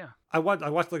 maybe. Yeah. I watched,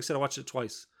 like I said, I watched it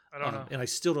twice. I don't know. And I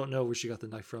still don't know where she got the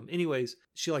knife from. Anyways,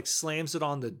 she like slams it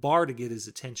on the bar to get his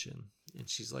attention. And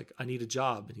she's like, I need a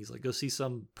job. And he's like, go see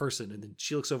some person. And then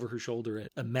she looks over her shoulder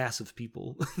at a mass of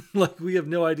people. Like, we have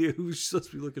no idea who she's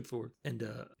supposed to be looking for. And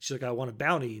she's like, I want a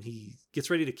bounty. And he gets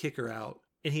ready to kick her out.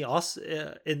 And he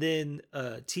also, and then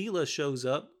Tila shows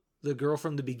up, the girl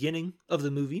from the beginning of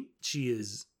the movie. She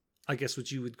is, I guess,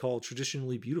 what you would call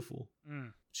traditionally beautiful.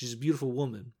 She's a beautiful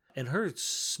woman. And her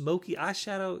smoky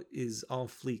eyeshadow is on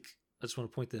fleek. I just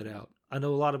want to point that out. I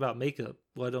know a lot about makeup.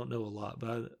 Well, I don't know a lot,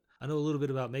 but I know a little bit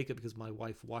about makeup because my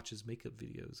wife watches makeup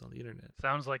videos on the internet.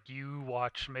 Sounds like you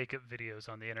watch makeup videos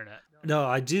on the internet. No,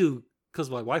 I do because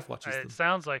my wife watches them. It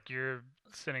sounds like you're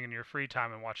sitting in your free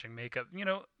time and watching makeup,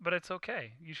 but it's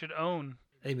okay. You should own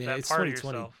that it's part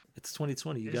 2020. of yourself. It's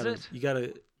 2020.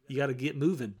 You gotta get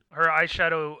moving. Her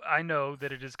eyeshadow, I know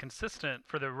that it is consistent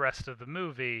for the rest of the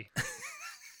movie.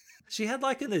 She had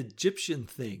like an Egyptian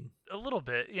thing. A little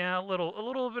bit, yeah, a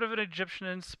little bit of an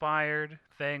Egyptian-inspired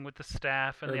thing with the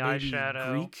staff and or the maybe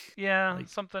eyeshadow. Greek, yeah,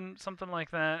 something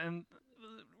like that, and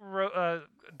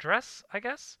dress, I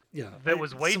guess. Yeah, that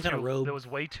was way some kind of robe. That was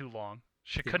way too long.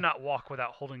 She could not walk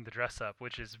without holding the dress up,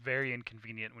 which is very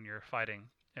inconvenient when you're fighting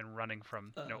and running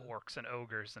from orcs and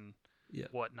ogres and Yeah.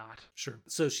 whatnot. Sure.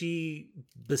 So she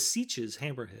beseeches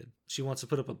Hammerhead. She wants to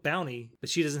put up a bounty, but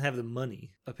she doesn't have the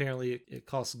money. Apparently, it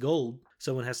costs gold.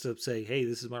 Someone has to say, hey,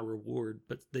 this is my reward,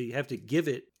 but they have to give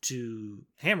it to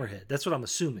Hammerhead. That's what I'm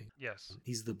assuming. Yes.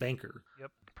 He's the banker.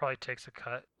 Yep. Probably takes a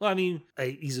cut. Well, I mean,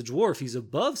 he's a dwarf. He's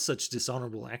above such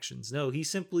dishonorable actions. No, he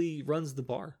simply runs the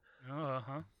bar.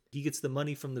 Uh-huh. He gets the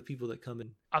money from the people that come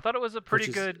in. I thought it was a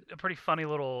pretty funny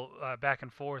little back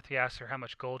and forth. He asks her how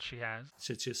much gold she has.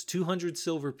 It's just 200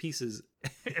 silver pieces.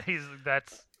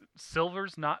 That's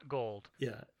silver's not gold.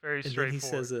 Yeah. Very and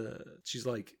straightforward. Then he says, she's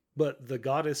like, but the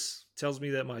goddess tells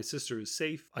me that my sister is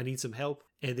safe. I need some help.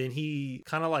 And then he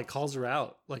kind of like calls her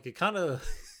out. Like it kind of,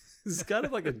 he's kind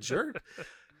of like a jerk.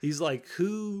 He's like,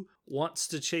 who wants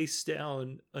to chase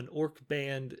down an orc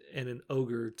band and an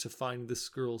ogre to find this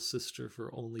girl's sister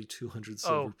for only 200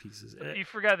 silver pieces? You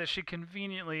forgot that she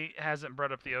conveniently hasn't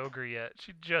brought up the ogre yet.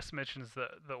 She just mentions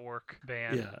the orc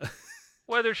band. Yeah.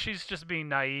 Whether she's just being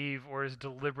naive or is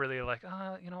deliberately like,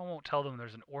 I won't tell them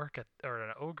there's an orc or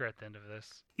an ogre at the end of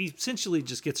this. He essentially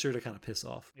just gets her to kind of piss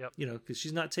off. Yep. Because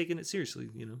she's not taking it seriously,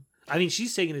 I mean,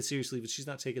 she's taking it seriously, but she's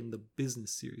not taking the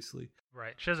business seriously.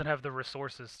 Right. She doesn't have the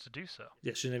resources to do so.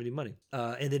 Yeah, she doesn't have any money.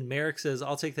 And then Merrick says,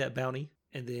 I'll take that bounty,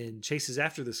 and then chases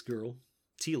after this girl,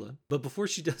 Tila. But before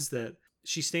she does that,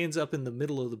 she stands up in the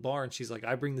middle of the bar and she's like,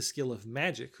 I bring the skill of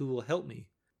magic. Who will help me?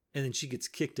 And then she gets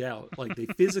kicked out. Like they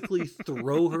physically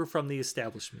throw her from the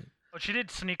establishment. Well, she did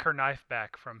sneak her knife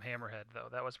back from Hammerhead, though.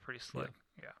 That was pretty slick.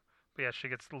 Yeah. But yeah, she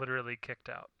gets literally kicked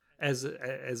out. As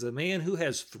a man who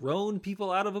has thrown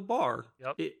people out of a bar,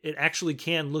 it actually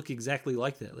can look exactly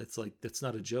like that. That's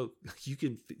not a joke. You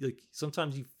can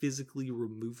sometimes you physically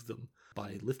remove them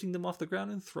by lifting them off the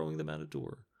ground and throwing them out a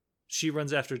door. She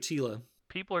runs after Tila.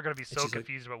 People are going to be so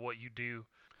confused about what you do.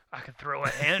 I can throw a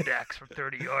hand axe from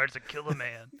 30 yards and kill a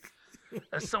man.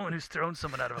 As someone who's thrown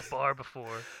someone out of a bar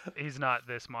before, he's not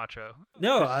this macho.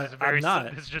 No, I'm not.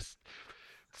 It's just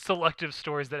selective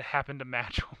stories that happen to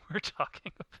match what we're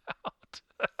talking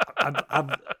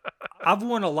about. I've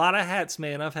worn a lot of hats,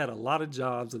 man. I've had a lot of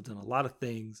jobs. I've done a lot of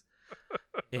things.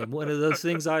 And one of those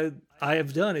things I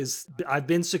have done is I've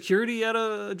been security at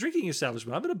a drinking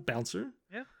establishment. I've been a bouncer.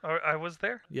 Yeah, I was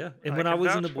there. Yeah, and when I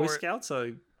was in the Boy Scouts,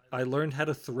 I learned how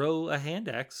to throw a hand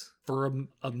axe for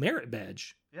a merit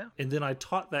badge. Yeah, and then I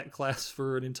taught that class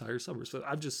for an entire summer. So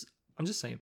I'm just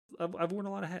saying, I've worn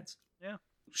a lot of hats. Yeah.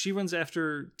 She runs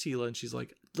after Tila and she's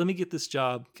like, "Let me get this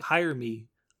job. Hire me."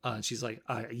 And she's like,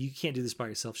 "You can't do this by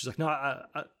yourself." She's like, "No,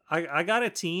 I got a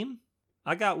team.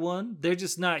 I got one. They're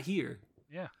just not here."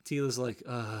 Yeah. Tila's like,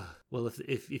 well,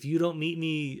 if you don't meet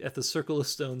me at the Circle of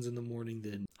Stones in the morning,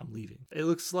 then I'm leaving. It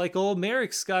looks like old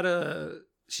Merrick's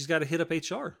she's got to hit up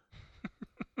HR.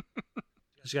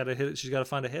 She's got to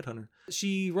find a headhunter.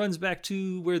 She runs back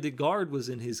to where the guard was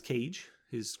in his cage,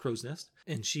 his crow's nest,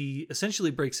 and she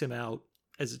essentially breaks him out.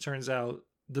 As it turns out,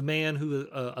 the man who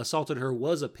assaulted her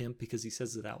was a pimp because he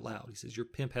says it out loud. He says, "Your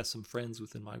pimp has some friends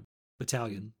within my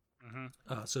battalion."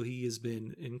 Mm-hmm. So he has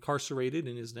been incarcerated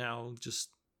and is now just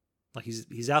like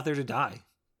he's out there to die.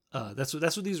 That's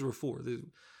what these were for.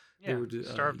 They were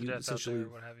starved to death out there, or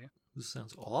what have you. This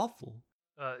sounds awful.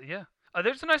 Yeah.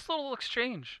 There's a nice little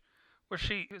exchange where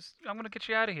she goes, "I'm gonna get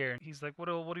you out of here," and he's like, "What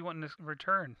do you want in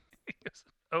return?" He goes,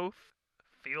 "Oath,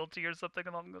 fealty, or something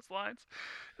along those lines."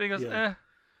 And he goes,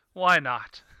 why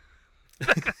not?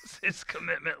 That's his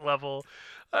commitment level.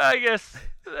 I guess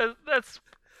that's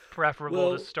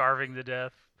preferable to starving to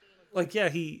death. Like, yeah,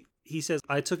 he says,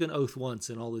 "I took an oath once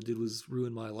and all it did was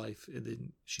ruin my life." And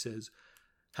then she says,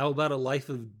 "How about a life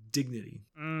of dignity?"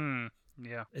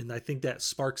 Yeah. And I think that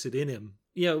sparks it in him.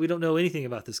 Yeah, we don't know anything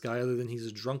about this guy other than he's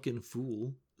a drunken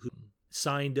fool who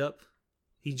signed up.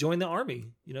 He joined the army.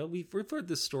 We've heard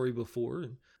this story before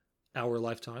in our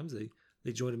lifetimes.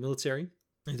 They joined the military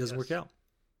and it doesn't work out.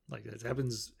 Like that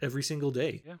happens every single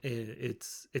day. Yeah. And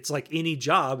it's like any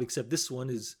job, except this one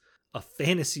is a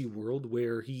fantasy world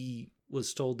where he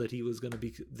was told that he was going to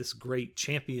be this great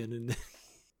champion and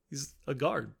he's a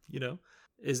guard,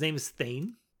 His name is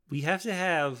Thane. We have to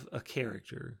have a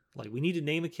character. Like we need to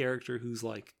name a character who's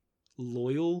like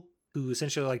loyal, who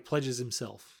essentially like pledges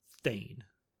himself. Thane.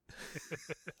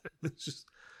 It's just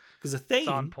because a Thane, it's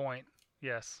on point.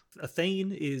 Yes. A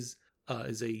Thane is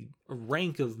a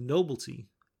rank of nobility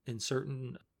in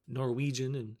certain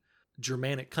Norwegian and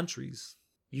Germanic countries.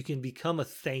 You can become a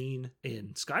Thane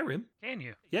in Skyrim. Can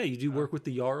you? Yeah, you do work with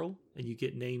the Jarl, and you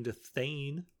get named a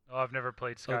Thane. Oh, I've never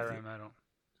played Skyrim. I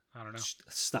don't know.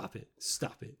 Stop it.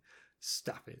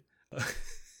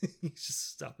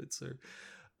 Just stop it, sir.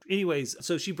 Anyways,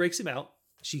 so she breaks him out.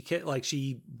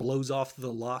 She blows off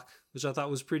the lock, which I thought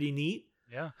was pretty neat.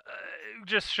 Yeah.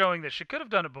 just showing that she could have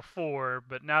done it before,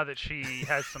 but now that she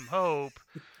has some hope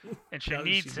and she Now that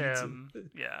needs she needs him,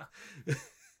 yeah.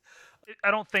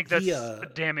 I don't think He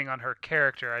that's damning on her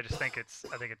character. I think it's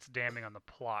damning on the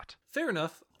plot. fair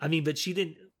enough. I mean, but she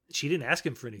didn't ask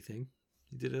him for anything.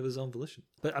 He did it of his own volition.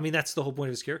 But I mean, that's the whole point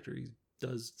of his character. He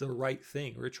does the right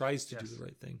thing, or tries to do the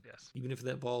right thing. Yes. Even if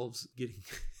that involves getting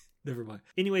never mind.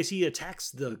 Anyways, he attacks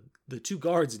the two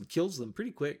guards and kills them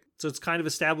pretty quick. So it's kind of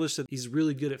established that he's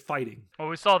really good at fighting. Well,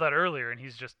 we saw that earlier, and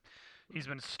he's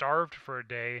been starved for a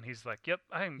day, and he's like, "Yep,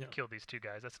 I can kill these two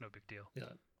guys. That's no big deal."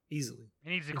 Yeah, easily.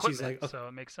 He needs And equipment, she's like, okay. so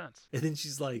it makes sense. And then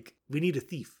she's like, "We need a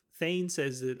thief." Thane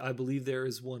says that I believe there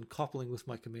is one coupling with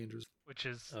my commanders. Which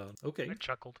is okay. I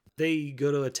chuckled. They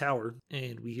go to a tower,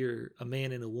 and we hear a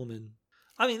man and a woman.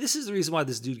 I mean, this is the reason why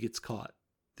this dude gets caught.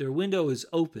 Their window is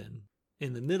open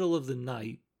in the middle of the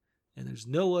night, and there's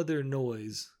no other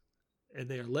noise, and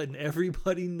they are letting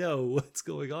everybody know what's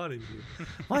going on in here.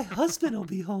 My husband will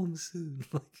be home soon.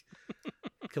 Like,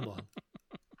 come on.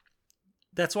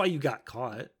 That's why you got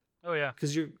caught. Oh yeah,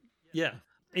 because yeah.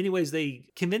 Anyways, they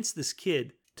convince this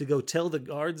kid to go tell the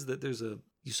guards that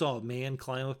you saw a man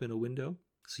climb up in a window.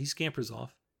 So he scampers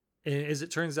off, and as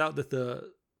it turns out that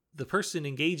the person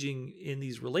engaging in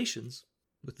these relations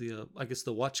with the I guess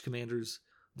the watch commander's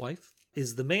wife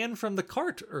is the man from the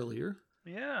cart earlier.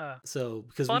 Yeah. So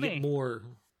because we get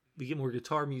more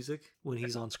guitar music when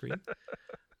he's on screen.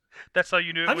 That's how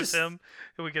you knew it was him.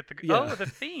 And we get the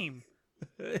theme.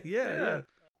 Yeah.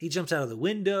 He jumps out of the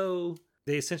window.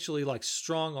 They essentially like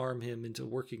strong arm him into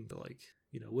working the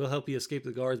we'll help you escape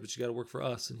the guards, but you got to work for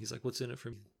us. And he's like, "What's in it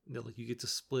for me?" And they're like, "You get to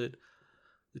split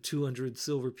the 200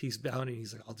 silver piece bounty." And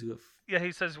he's like, "I'll do it." Yeah,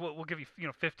 he says, "We'll give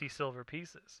you 50 silver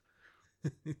pieces."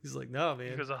 He's like, "No,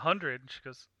 man." He goes 100. She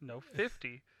goes, "No,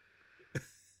 50."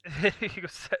 He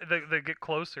goes, they get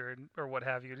closer or what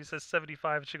have you, and he says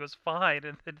 75, and she goes, "Fine."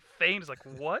 And then Thane's like,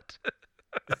 "What?"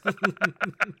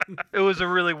 It was a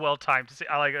really well timed to see.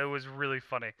 It was really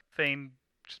funny. Thane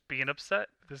just being upset.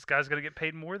 This guy's gonna get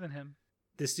paid more than him.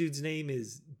 This dude's name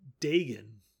is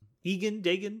Dagon.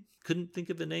 Dagon. Couldn't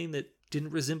think of a name that didn't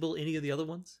resemble any of the other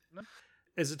ones. No.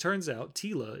 As it turns out,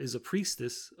 Tila is a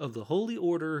priestess of the Holy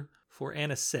Order for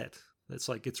Aniset. That's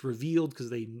like it's revealed because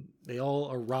they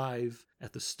all arrive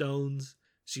at the stones.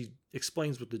 She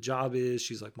explains what the job is.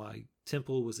 She's like, "My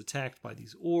temple was attacked by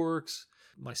these orcs.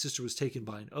 My sister was taken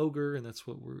by an ogre, and that's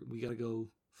what we got to go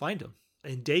find him."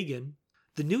 And Dagon,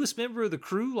 the newest member of the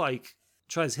crew, like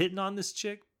tries hitting on this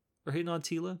chick or hitting on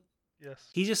Tila. Yes.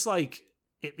 He just like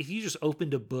if you just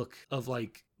opened a book of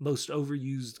like most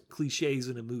overused cliches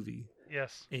in a movie.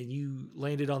 Yes. And you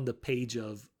landed on the page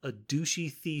of a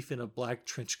douchey thief in a black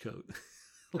trench coat.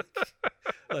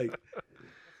 like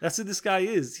that's what this guy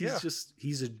is.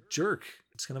 He's a jerk.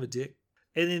 It's kind of a dick.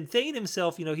 And then Thane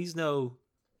himself, he's not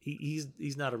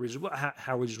original.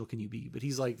 How original can you be? But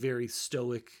he's like very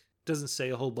stoic. Doesn't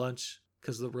say a whole bunch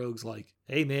because the rogue's like,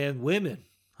 "Hey man, women,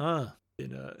 huh?"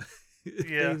 And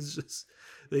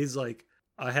he's like,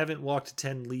 "I haven't walked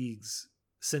 10 leagues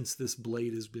since this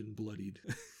blade has been bloodied."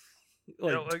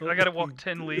 I gotta walk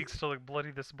 10 leagues to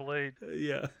bloody this blade.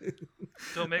 Yeah.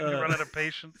 Don't make me run out of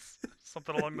patience.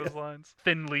 Something along those lines.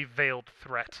 Thinly veiled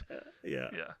threat. Yeah.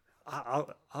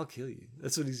 I'll kill you.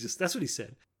 That's what he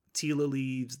said. Tila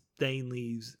leaves, Thane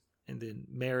leaves, and then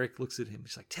Merrick looks at him.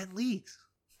 He's like, 10 leagues?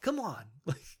 Come on.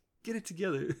 Get it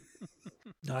together.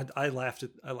 No, I laughed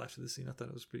at this scene. I thought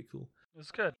it was pretty cool. It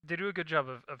was good. They do a good job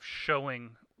of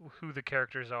showing who the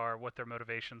characters are, what their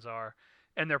motivations are,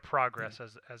 and their progress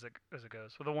as it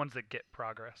goes. For the ones that get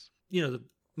progress. The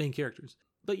main characters.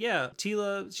 But yeah,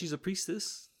 Tila, she's a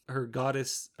priestess. Her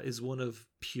goddess is one of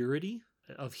purity,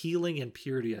 of healing and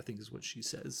purity, I think is what she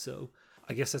says. So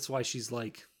I guess that's why she's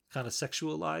like kind of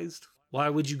sexualized. Why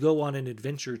would you go on an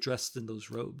adventure dressed in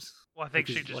those robes? Well, I think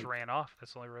she just ran off.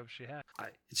 That's the only robe she had.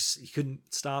 You couldn't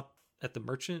stop at the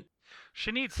merchant.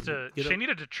 She needed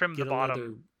to trim the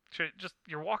bottom.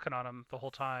 You're walking on them the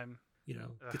whole time.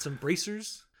 Get some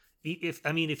bracers.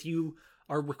 If you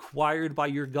are required by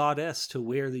your goddess to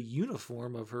wear the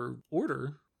uniform of her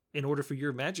order in order for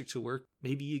your magic to work,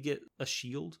 maybe you get a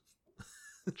shield.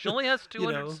 She only has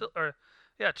 200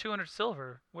 200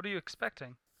 silver. What are you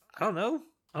expecting? I don't know.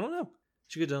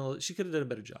 She could have done a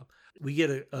better job. We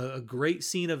get a great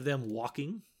scene of them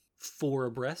walking 4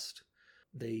 abreast.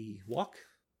 They walk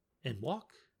and walk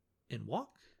and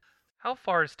walk. How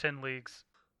far is 10 leagues?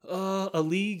 A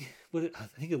league. I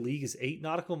think a league is 8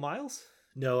 nautical miles.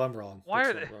 No, I'm wrong. Why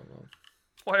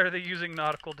are they using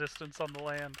nautical distance on the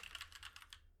land?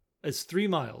 It's 3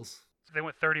 miles. So they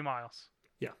went 30 miles.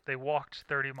 Yeah. They walked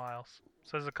 30 miles.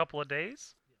 So it's a couple of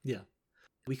days? Yeah.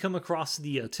 We come across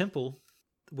the temple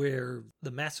where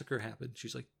the massacre happened.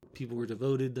 She's like, people were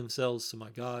devoted themselves to my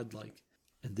god, like,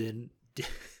 and then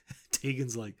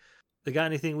Tegan's like, they got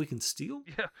anything we can steal?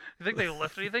 Yeah, you think they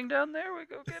left anything down there? We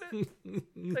go get it.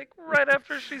 Like right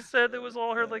after she said it was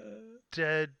all her like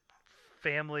dead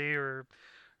family or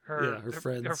her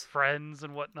friends, her friends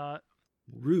and whatnot.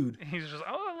 Rude. He's just,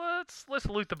 oh, let's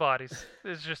loot the bodies.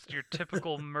 It's just your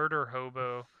typical murder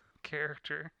hobo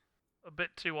character, a bit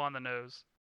too on the nose.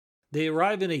 They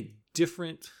arrive in a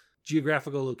different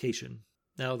geographical location.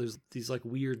 Now there's these like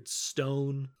weird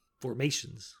stone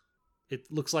formations. It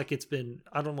looks like it's been,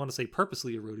 I don't want to say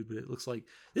purposely eroded, but it looks like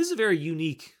this is a very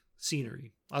unique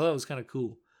scenery. I thought it was kind of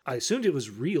cool. I assumed it was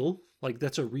real. Like,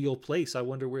 that's a real place. I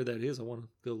wonder where that is. I want to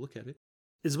go look at it.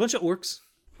 There's a bunch of orcs,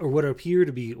 or what appear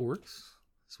to be orcs.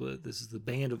 This is the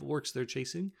band of orcs they're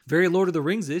chasing. Very Lord of the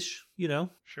Rings-ish, you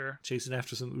know? Sure. Chasing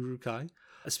after some Uruk-hai.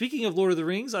 Speaking of Lord of the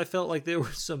Rings, I felt like there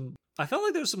were some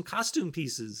costume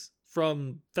pieces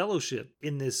from Fellowship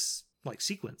in this, like,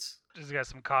 sequence. Just got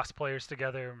some cosplayers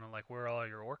together and like, where are all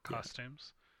your orc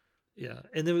costumes? Yeah.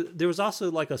 And there was also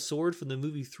like a sword from the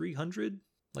movie 300,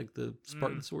 like the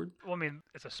Spartan sword. Well, I mean,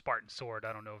 it's a Spartan sword.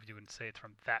 I don't know if you would say it's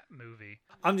from that movie.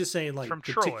 I'm just saying, like, from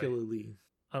particularly.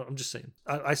 Troy. I'm just saying.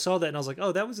 I saw that and I was like,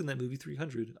 oh, that was in that movie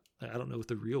 300. I don't know what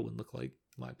the real one looked like.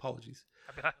 My apologies.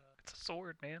 I mean, it's a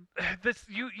sword, man.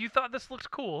 You thought this looked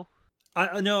cool.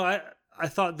 I know. I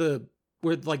thought the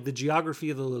geography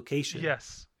of the location.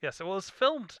 Yes. It was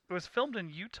filmed in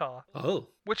Utah. Oh.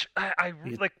 Which I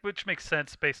like, which makes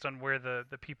sense based on where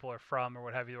the people are from or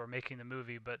what have you, or making the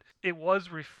movie. But it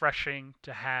was refreshing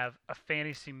to have a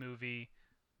fantasy movie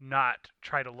not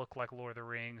try to look like Lord of the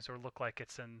Rings or look like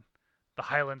it's in the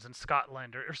Highlands in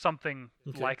Scotland or something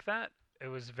like that. It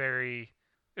was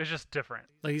just different.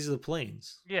 Like, these are the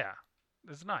plains. Yeah.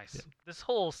 It's nice. Yeah. This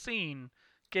whole scene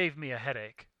gave me a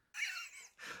headache.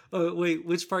 Oh wait,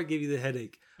 which part gave you the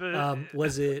headache?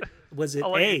 Was it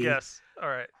I'll let A? you guess. All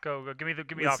right, go. Give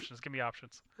me options. Give me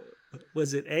options.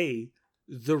 Was it A,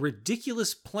 the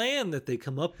ridiculous plan that they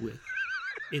come up with,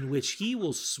 in which he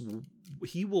will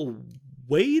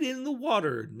wade in the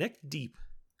water neck deep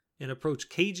and approach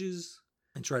cages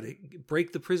and try to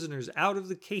break the prisoners out of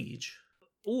the cage,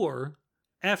 or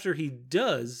after he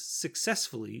does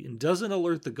successfully and doesn't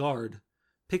alert the guard,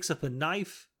 picks up a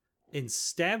knife and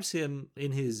stabs him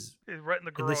in his right in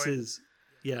the groin.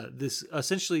 This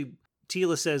essentially,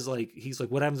 Tila says, like, he's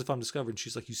like, what happens if I'm discovered? And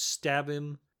she's like, you stab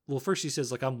him. Well, first she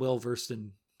says, like, I'm well versed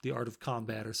in the art of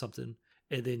combat or something.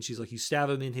 And then she's like, you stab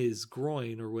him in his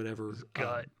groin or whatever. His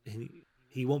gut. And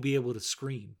he won't be able to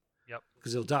scream. Yep.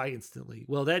 Because he'll die instantly.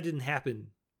 Well, that didn't happen,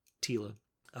 Tila.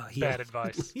 Bad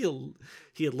advice. He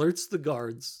alerts the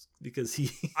guards because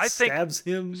he stabs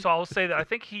him. So I'll say that I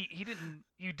think he didn't.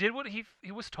 You did what he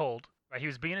was told. Right? He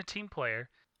was being a team player,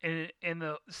 and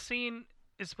the scene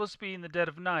is supposed to be in the dead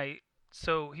of night.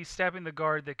 So he's stabbing the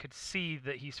guard that could see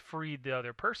that he's freed the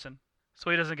other person, so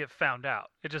he doesn't get found out.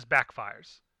 It just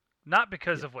backfires, not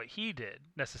because of what he did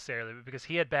necessarily, but because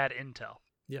he had bad intel.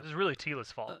 Yeah. It was really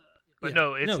Tila's fault. But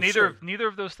no, it's neither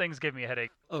of those things give me a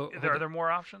headache. Are there more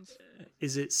options?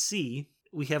 Is it C?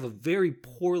 We have a very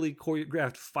poorly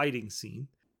choreographed fighting scene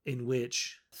in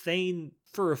which Thane,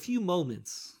 for a few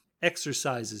moments,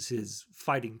 exercises his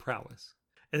fighting prowess.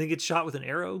 And then gets shot with an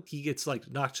arrow. He gets, like,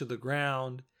 knocked to the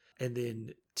ground. And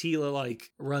then Tila, like,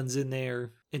 runs in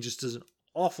there and just does an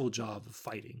awful job of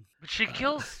fighting. But she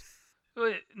kills...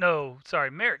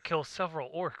 Merrick kills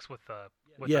several orcs with a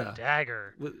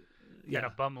dagger. And a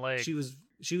bum leg. She was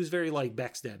very, like,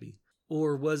 backstabby.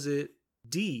 Or was it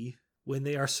D, when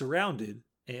they are surrounded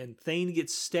and Thane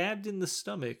gets stabbed in the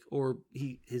stomach, or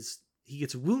he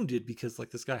gets wounded because,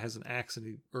 like, this guy has an axe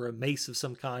or a mace of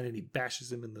some kind, and he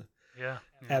bashes him in the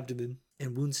abdomen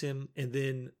and wounds him, and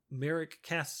then Merrick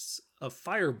casts a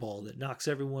fireball that knocks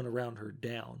everyone around her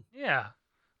down. Yeah,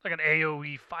 like an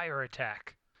AoE fire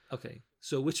attack. Okay,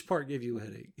 so which part gave you a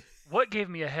headache? What gave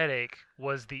me a headache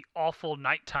was the awful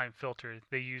nighttime filter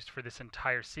they used for this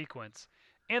entire sequence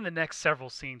and the next several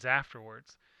scenes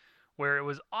afterwards, where it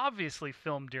was obviously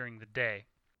filmed during the day.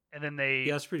 And then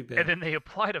that's pretty bad. And then they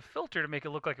applied a filter to make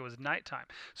it look like it was nighttime.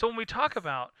 So when we talk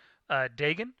about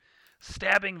Dagon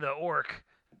stabbing the orc,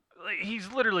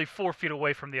 he's literally 4 feet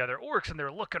away from the other orcs, and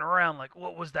they're looking around like,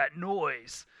 what was that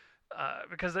noise?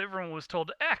 Because everyone was told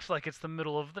to act like it's the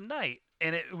middle of the night,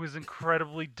 and it was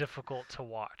incredibly difficult to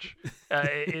watch.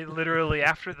 It literally,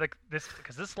 after this,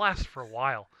 because this lasts for a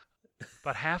while,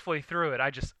 but halfway through it,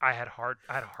 I had a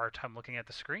hard time looking at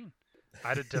the screen. I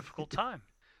had a difficult time.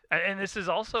 And this is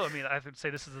also, I mean, I would say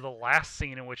this is the last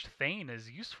scene in which Thane is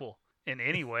useful in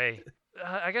any way.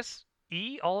 I guess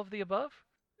E, all of the above?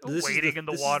 waiting in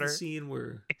the this water. Is the scene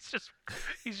where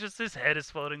He's just his head is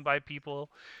floating by people,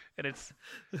 and it's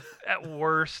at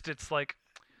worst it's like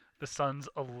the sun's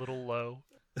a little low,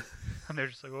 and they're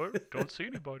just like, oh, don't see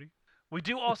anybody. We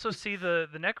do also see the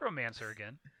necromancer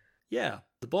again. yeah,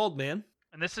 the bald man.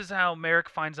 And this is how Merrick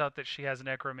finds out that she has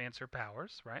necromancer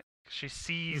powers, right? She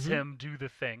sees Mm-hmm. him do the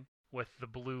thing with the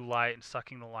blue light and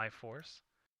sucking the life force.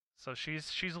 So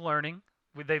she's learning.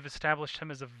 They've established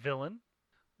him as a villain.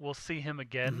 We'll see him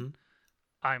again, Mm-hmm.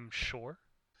 I'm sure.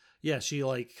 Yeah, she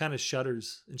like kind of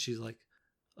shudders and she's like,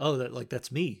 "Oh,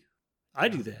 that's me. I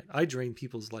do that. I drain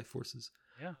people's life forces."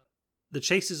 Yeah. The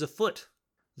chase is afoot.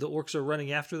 The orcs are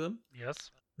running after them.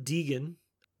 Yes. Deegan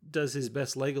does his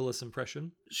best Legolas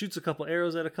impression, shoots a couple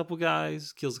arrows at a couple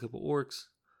guys, kills a couple orcs.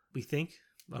 We think,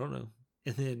 I don't know,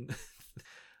 and then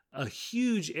a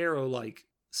huge arrow like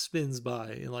spins by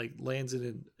and like lands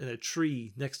in a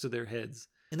tree next to their heads.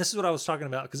 And this is what I was talking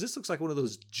about, because this looks like one of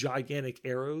those gigantic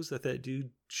arrows that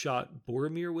dude shot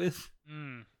Boromir with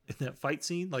in that fight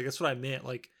scene. Like, that's what I meant.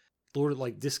 Like,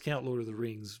 discount Lord of the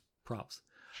Rings props.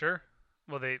 Sure.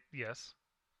 Well, yes.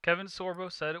 Kevin Sorbo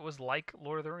said it was like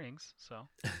Lord of the Rings, so.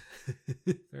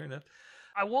 Fair enough.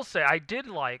 I will say, I did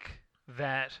like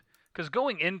that, because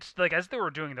going into, like, as they were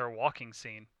doing their walking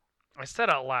scene, I said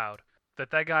out loud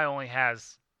that guy only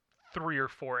has 3 or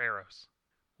 4 arrows.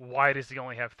 Why does he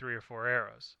only have 3 or 4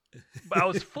 arrows? But I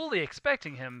was fully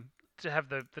expecting him to have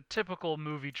the typical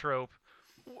movie trope,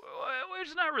 which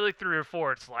is not really 3 or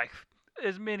 4. It's like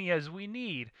as many as we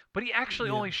need. But he actually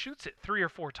only shoots it 3 or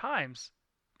 4 times,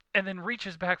 and then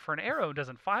reaches back for an arrow and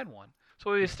doesn't find one.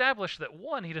 So we established that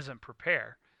 1, he doesn't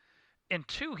prepare, and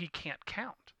 2, he can't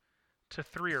count to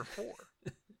 3 or 4.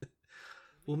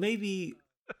 Well, maybe.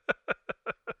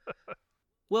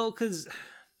 Well, because.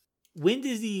 When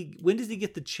does he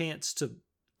get the chance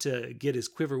to get his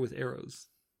quiver with arrows?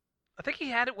 I think he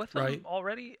had it with him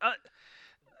already.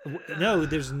 No,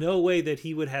 there's no way that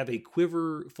he would have a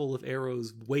quiver full of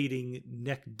arrows wading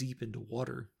neck deep into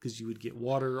water, because you would get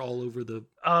water all over the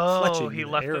fletching. He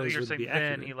left them. You're saying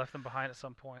then he left them behind at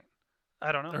some point.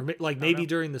 I don't know. Or like maybe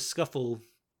during the scuffle,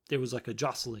 there was like a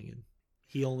jostling and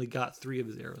he only got 3 of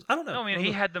his arrows. I don't know. No, I mean,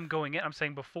 he had them going in. I'm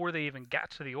saying before they even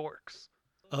got to the orcs,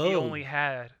 he only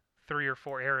had 3 or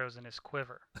 4 arrows in his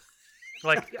quiver.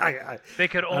 Like they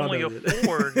could only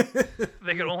afford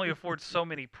they could only afford so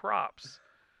many props,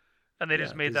 and they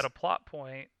just made that a plot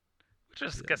point, which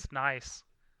is gets nice.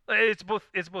 It's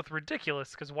both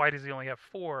ridiculous, because why does he only have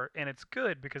 4, and it's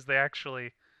good because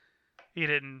he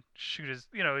didn't shoot his,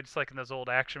 it's like in those old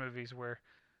action movies where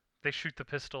they shoot the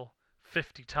pistol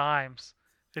 50 times.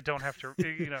 They don't have to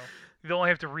they only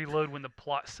have to reload when the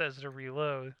plot says to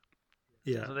reload.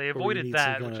 Yeah. So they avoided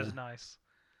that, which is nice.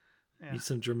 Yeah. Need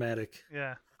some dramatic.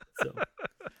 Yeah. So.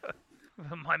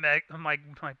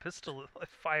 my pistol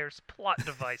fires plot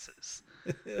devices.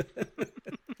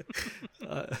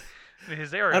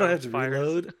 His arrow. I don't have to fires.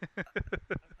 reload.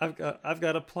 I've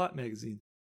got a plot magazine.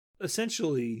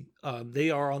 Essentially,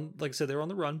 they are on. Like I said, they're on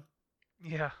the run.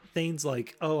 Yeah. Thane's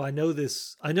like, oh, I know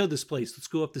this place. Let's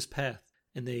go up this path.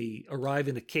 And they arrive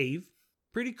in a cave.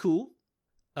 Pretty cool.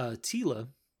 Tila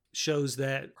shows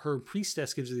that her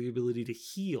priestess gives her the ability to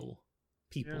heal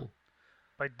people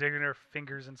by digging her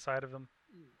fingers inside of them.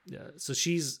 Yeah, so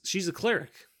she's a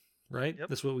cleric, right? Yep.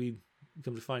 That's what we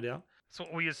come to find out. That's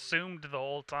what we assumed the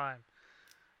whole time.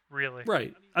 Really?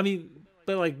 Right. I mean,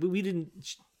 but like we didn't.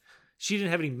 She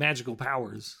didn't have any magical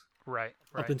powers. Right.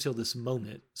 Up until this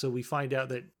moment, so we find out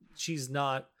that she's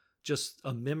not just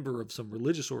a member of some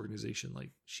religious organization. Like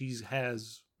she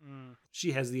has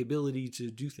the ability to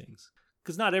do things.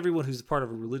 Because not everyone who's a part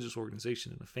of a religious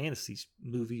organization in a fantasy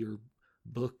movie or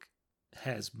book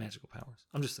has magical powers.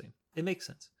 I'm just saying. It makes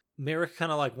sense. Merrick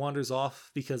kind of like wanders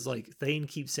off because like Thane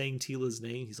keeps saying Tila's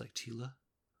name. He's like, Tila?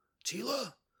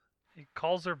 He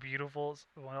calls her beautiful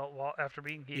while after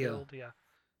being healed. Yeah.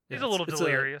 He's a little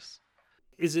delirious.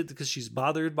 Is it because she's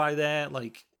bothered by that?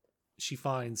 Like she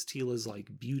finds Tila's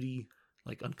like beauty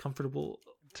like uncomfortable?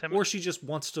 Or she just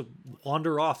wants to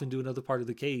wander off into another part of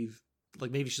the cave.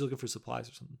 Like maybe she's looking for supplies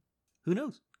or something. Who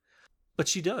knows? But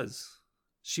she does.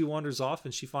 She wanders off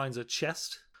and she finds a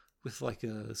chest with like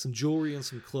some jewelry and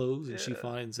some clothes, and she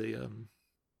finds a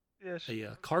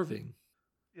carving.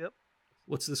 Yep.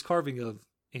 What's this carving of,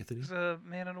 Anthony? It's a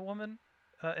man and a woman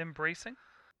embracing.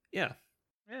 Yeah.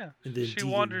 Yeah. And then she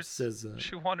wanders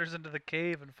into the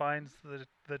cave and finds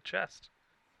the chest,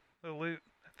 the loot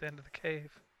at the end of the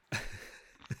cave.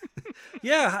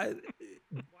 Yeah.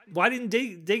 Why didn't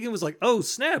Dagon was like, oh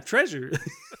snap, treasure?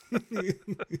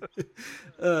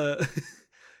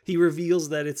 He reveals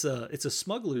that it's a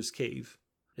smuggler's cave.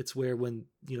 It's where when,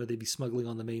 they'd be smuggling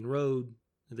on the main road,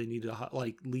 and they need to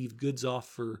like leave goods off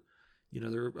for,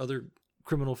 their other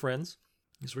criminal friends.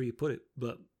 Is where you put it.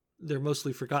 But they're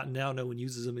mostly forgotten now. No one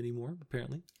uses them anymore,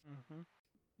 apparently. Mm-hmm.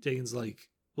 Dagon's like,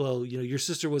 well, your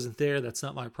sister wasn't there. That's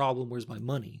not my problem. Where's my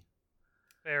money?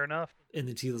 Fair enough. And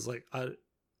then Tila's like, I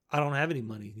don't have any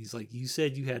money. And he's like, you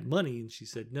said you had money. And she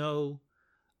said, no,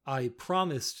 I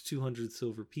promised 200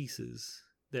 silver pieces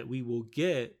that we will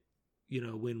get,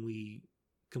 when we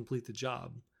complete the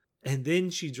job. And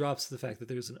then she drops the fact that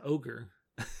there's an ogre.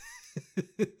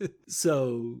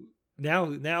 So now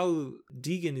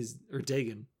Dagon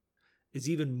is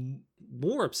even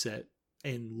more upset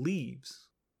and leaves.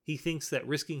 He thinks that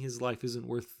risking his life isn't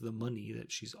worth the money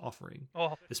that she's offering.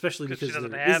 Oh, especially because she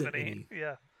doesn't there have isn't any.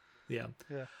 Yeah.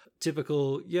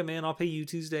 Typical, yeah, man, I'll pay you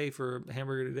Tuesday for a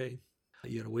hamburger today.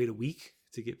 You gotta wait a week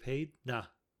to get paid? Nah.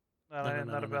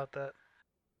 Not about that.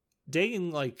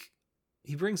 Dagon,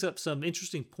 he brings up some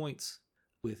interesting points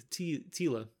with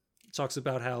Tila. Talks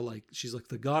about how, she's like,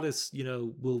 the goddess,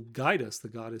 will guide us. The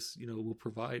goddess, will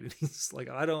provide. And he's like,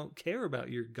 I don't care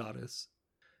about your goddess.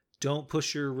 Don't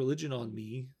push your religion on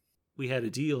me. We had a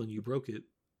deal and you broke it.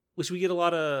 Which we get a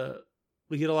lot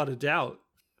of doubt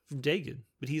from Dagon.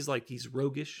 But he's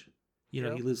roguish. He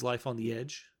lives life on the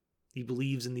edge. He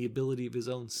believes in the ability of his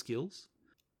own skills.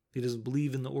 He doesn't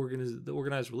believe in the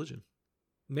organized religion.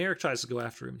 Merrick tries to go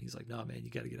after him. He's like, nah, man, you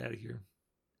got to get out of here.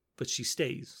 But she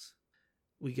stays.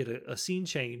 We get a scene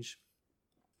change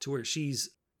to where she's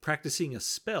practicing a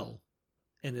spell.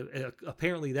 And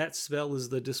apparently that spell is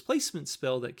the displacement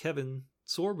spell that Kevin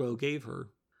Sorbo gave her.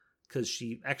 Because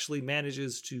she actually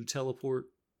manages to teleport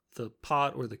the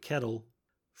pot or the kettle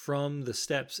from the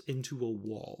steps into a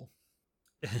wall.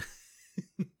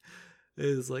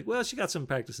 It's like, well, she got some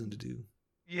practicing to do.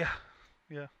 Yeah.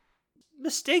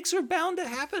 Mistakes are bound to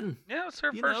happen. Yeah, it's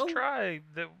her first try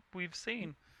that we've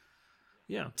seen.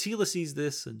 Yeah. Tila sees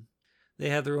this and they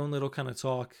have their own little kind of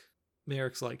talk.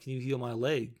 Merrick's like, can you heal my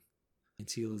leg? And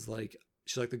Tila's like,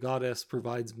 she's like, the goddess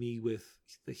provides me with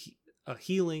a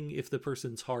healing if the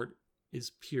person's heart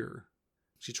is pure.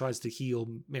 She tries to heal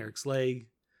Merrick's leg.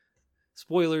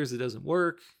 Spoilers, it doesn't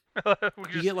work.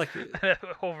 We get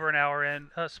over an hour in.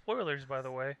 Spoilers, by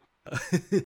the way.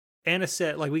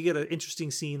 Anisette, we get an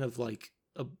interesting scene of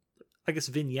I guess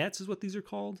vignettes is what these are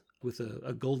called, with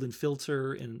a golden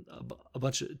filter and a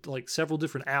bunch of several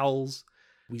different owls.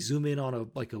 We zoom in on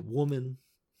a woman,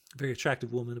 very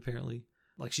attractive woman apparently.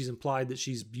 She's implied that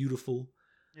she's beautiful.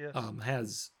 Yeah.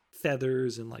 Has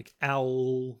feathers and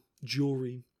owl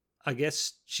jewelry. I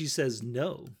guess she says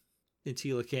no, and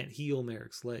Tila can't heal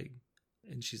Merrick's leg.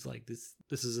 And she's like,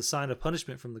 this is a sign of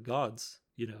punishment from the gods.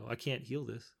 I can't heal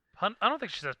this. I don't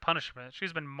think she says punishment.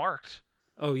 She's been marked.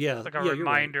 Oh, yeah. It's a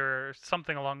reminder or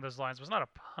something along those lines. It was not a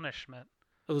punishment.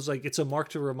 It was it's a mark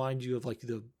to remind you of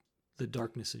the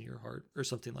darkness in your heart or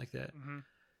something like that. Mm-hmm.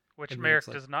 Which Merrick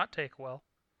does not take well.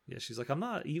 Yeah, she's like, I'm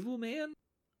not evil, man.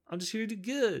 I'm just here to do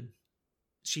good.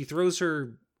 She throws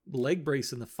her leg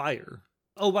brace in the fire.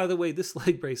 Oh, by the way, this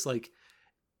leg brace,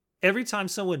 every time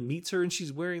someone meets her and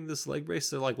she's wearing this leg brace,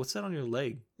 they're like, what's that on your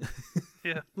leg?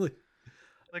 Yeah. The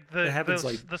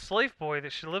slave boy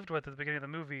that she lived with at the beginning of the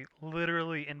movie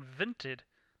literally invented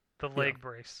the leg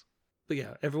brace. But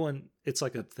yeah, everyone, it's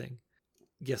like a thing.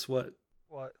 Guess what?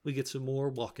 What? We get some more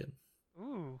walking.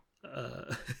 Ooh.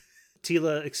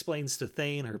 Tila explains to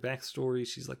Thane her backstory.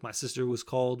 She's like, my sister was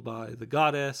called by the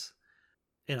goddess,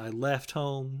 and I left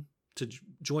home to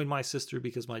join my sister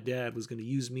because my dad was going to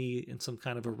use me in some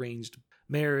kind of arranged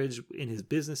marriage in his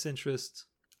business interests.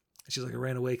 She's like, I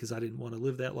ran away because I didn't want to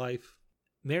live that life.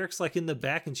 Merrick's in the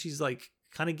back and she's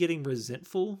kind of getting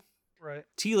resentful. Right.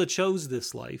 Tila chose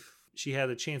this life. She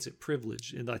had a chance at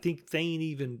privilege. And I think Thane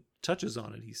even touches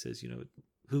on it. He says,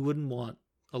 who wouldn't want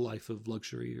a life of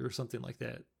luxury or something like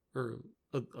that, or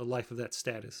a life of that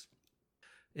status?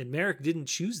 And Merrick didn't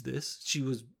choose this.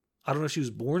 I don't know if she was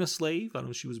born a slave. I don't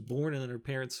know if she was born and then her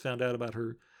parents found out about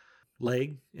her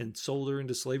leg and sold her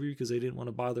into slavery because they didn't want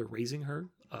to bother raising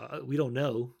her. We don't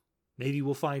know. Maybe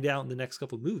we'll find out in the next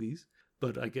couple of movies.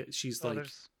 But I guess she's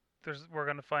we're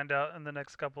going to find out in the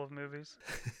next couple of movies.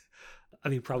 I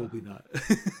mean, probably not.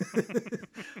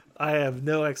 I have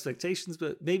no expectations,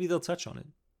 but maybe they'll touch on it.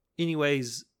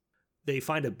 Anyways, they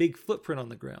find a big footprint on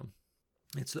the ground.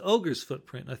 It's the ogre's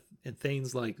footprint. And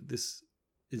Thane's like, this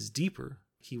is deeper.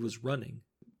 He was running.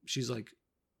 She's like,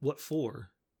 what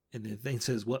for? And then Thane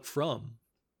says, what from?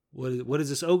 What is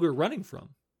this ogre running from?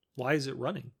 Why is it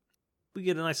running? We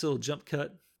get a nice little jump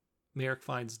cut. Merrick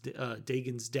finds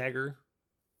Dagon's dagger,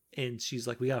 and she's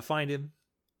like, we gotta find him.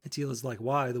 And Tila's like,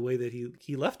 why? The way that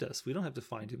he left us. We don't have to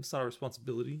find him. It's not our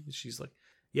responsibility. And she's like,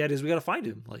 yeah, it is. We got to find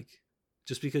him. Like,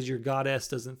 just because your goddess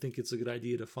doesn't think it's a good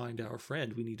idea to find our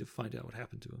friend, we need to find out what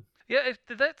happened to him. Yeah,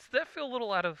 did that feel a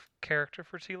little out of character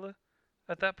for Tila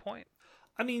at that point?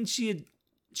 I mean, she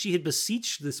had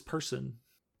beseeched this person.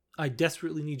 I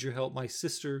desperately need your help. My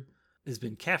sister has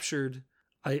been captured.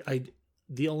 I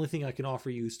the only thing I can offer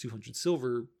you is 200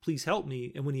 silver. Please help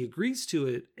me. And when he agrees to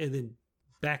it and then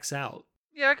backs out,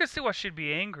 Yeah, I could see why she'd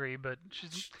be angry, but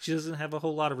she's she doesn't have a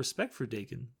whole lot of respect for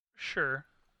Dagon. sure.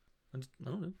 I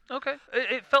don't know. Okay,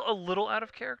 it felt a little out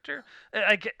of character.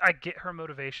 I get her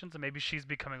motivations, and maybe she's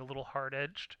becoming a little hard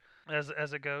edged as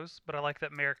it goes. But I like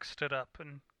that Merrick stood up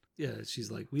and Yeah,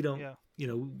 she's like, we don't, yeah,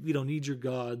 we don't need your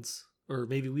gods, or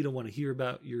maybe we don't want to hear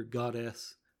about your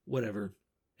goddess, whatever.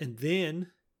 And then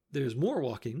there's more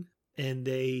walking, and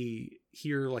they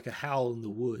hear like a howl in the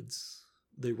woods.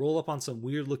 They roll up on some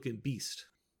weird looking beast.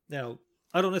 Now,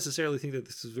 I don't necessarily think that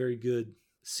this is very good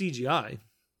CGI,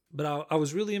 but I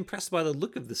was really impressed by the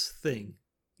look of this thing,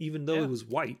 even though Yeah. it was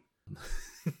white.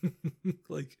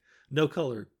 Like, no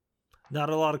color. Not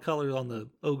a lot of color on the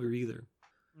ogre either.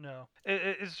 no,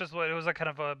 it's just what it was, like kind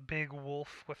of a big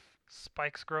wolf with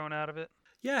spikes growing out of it.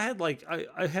 Yeah, I had like,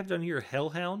 I have down here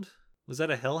hellhound. Was that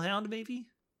a hellhound maybe?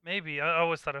 Maybe I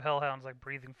always thought of hellhounds like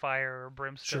breathing fire or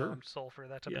brimstone, Sure. sulfur,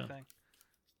 that type Yeah. of thing.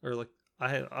 Or like,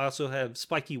 I also have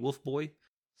spiky wolf boy.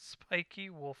 Spiky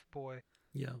wolf boy.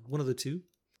 Yeah, one of the two.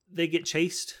 They get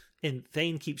chased, and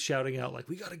Thane keeps shouting out like,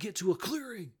 we gotta get to a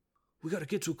clearing. We gotta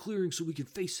get to a clearing so we can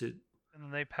face it. And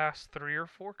then they pass 3 or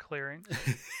 4 clearings.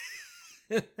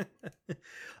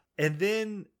 And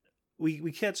then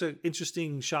we catch an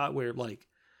interesting shot where, like,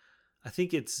 I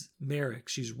think it's Merrick.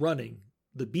 She's running.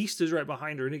 The beast is right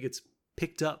behind her, and it gets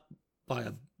picked up by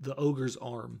the ogre's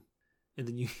arm, and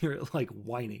then you hear it like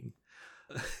whining.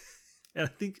 And I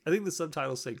think the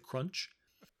subtitles say crunch.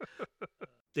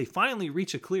 They finally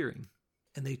reach a clearing,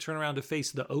 and they turn around to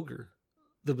face the ogre.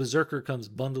 The berserker comes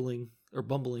bumbling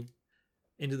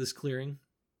into this clearing,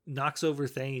 knocks over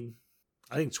Thane,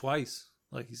 I think twice.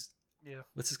 Like, Yeah.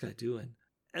 what's this guy doing?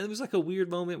 And it was like a weird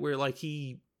moment where like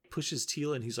he pushes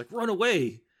Tila and he's like, run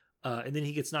away. And then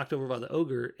he gets knocked over by the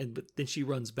ogre, but then she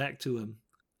runs back to him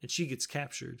and she gets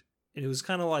captured. And it was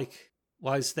kind of like,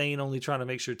 why is Thane only trying to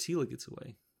make sure Tila gets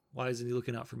away? Why isn't he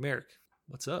looking out for Merrick?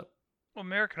 What's up? Well,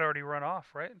 Merrick had already run off,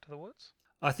 right, into the woods.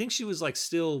 I think she was like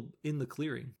still in the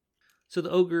clearing. So the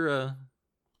ogre,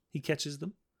 he catches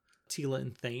them, Tila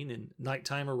and Thane, and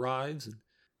nighttime arrives and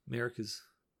Merrick is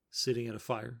sitting at a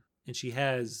fire. And she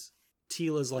has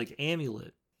Tila's like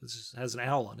amulet, which has an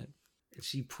owl on it. And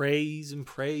she prays and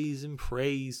prays and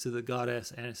prays to the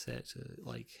goddess Anisette to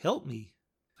like, help me.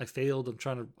 I failed.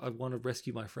 I want to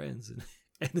rescue my friends. And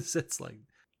Anisette's like,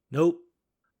 nope.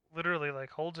 Literally,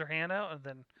 like, holds her hand out and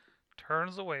then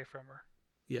turns away from her.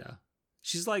 Yeah.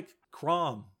 She's like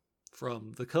Crom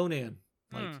from the Conan.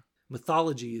 Like, Hmm.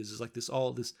 mythology is like this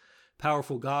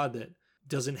powerful god that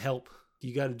doesn't help.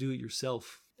 You got to do it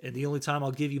yourself. And the only time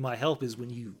I'll give you my help is when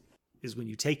you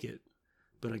take it.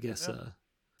 But I guess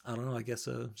I don't know. I guess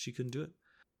she couldn't do it.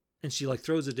 And she like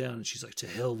throws it down and she's like, to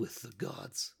hell with the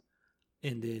gods.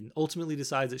 And then ultimately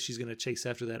decides that she's going to chase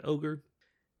after that ogre.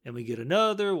 And we get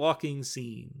another walking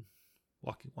scene.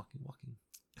 Walking.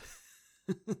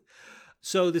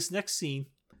 So this next scene,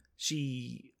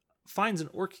 she finds an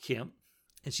orc camp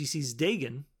and she sees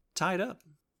Dagon tied up.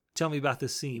 Tell me about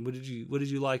this scene. What did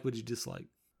you like? What did you dislike?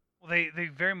 Well, they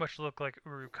very much look like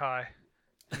Uruk-hai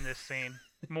in this scene,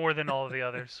 more than all of the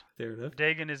others. Fair enough.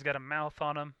 Dagon has got a mouth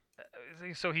on him,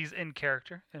 so he's in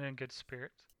character and in good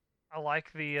spirits. I like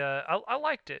I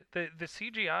liked it. The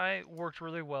CGI worked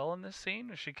really well in this scene.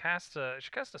 She casts a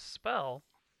spell.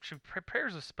 She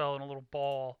prepares a spell in a little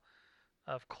ball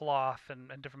of cloth and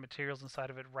different materials inside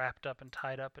of it, wrapped up and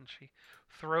tied up, and she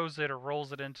throws it or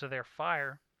rolls it into their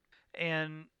fire,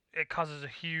 and it causes a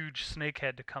huge snake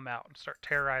head to come out and start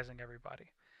terrorizing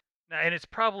everybody. Now, and it's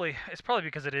probably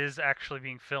because it is actually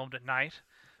being filmed at night,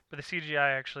 but the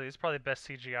CGI actually is probably the best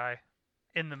CGI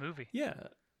in the movie. Yeah.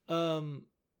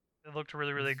 It looked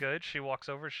really, really good. She walks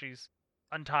over, she's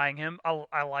untying him.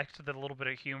 I liked the little bit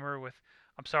of humor with,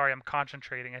 I'm sorry, I'm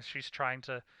concentrating, as she's trying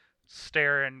to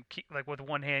stare and keep, like, with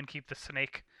one hand, keep the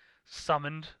snake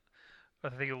summoned,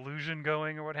 with the illusion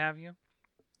going or what have you.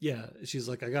 Yeah. She's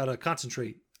like, I gotta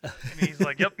concentrate. And he's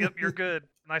like, yep, you're good.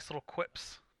 Nice little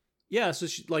quips. Yeah. So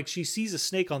she sees a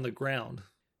snake on the ground,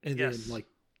 and Yes. then like,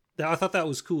 I thought that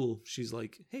was cool. She's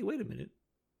like, hey, wait a minute,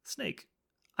 snake.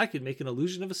 I could make an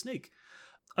illusion of a snake.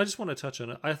 I just want to touch on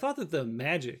it. I thought that the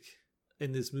magic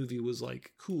in this movie was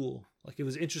like cool. Like, it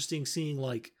was interesting seeing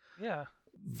like Yeah.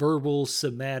 verbal,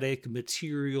 somatic,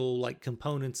 material like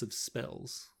components of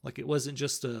spells. Like, it wasn't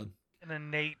just a An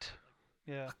innate,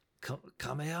 yeah.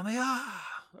 Kamehameha,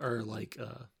 or like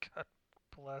God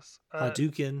bless.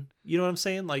 Hadouken. You know what I'm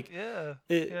saying? Like, Yeah,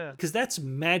 yeah. because that's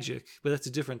magic, but that's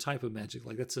a different type of magic.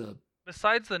 Like that's a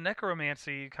Besides the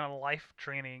necromancy kind of life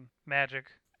draining magic,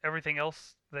 everything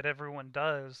else that everyone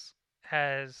does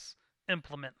has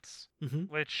implements, mm-hmm.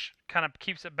 which kind of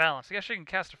keeps it balanced. I guess you can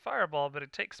cast a fireball, but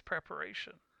it takes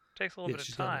preparation. It takes a little Yeah, bit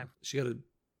of time. she gotta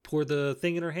pour the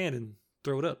thing in her hand and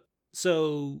throw it up.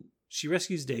 So she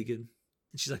rescues Dagon,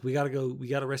 and she's like, we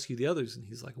gotta rescue the others. And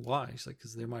he's like, why? She's like,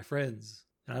 because they're my friends,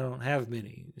 and I don't have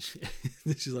many.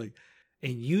 She's like,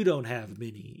 and you don't have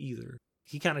many either.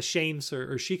 He kind of shames her,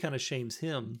 or she kind of shames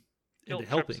him into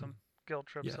helping. Guilt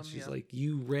trips him. She's like,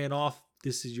 you ran off.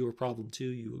 This is your problem too.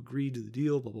 You agreed to the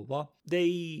deal. Blah blah blah.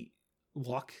 They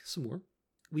walk some more.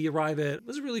 We arrive at, it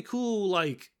was a really cool,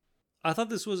 like, I thought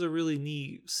this was a really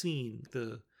neat scene.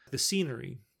 The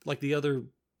scenery, like the other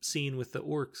scene with the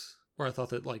orcs, where I thought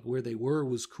that like where they were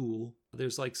was cool.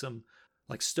 There's like some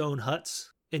like stone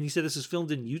huts, and you said this is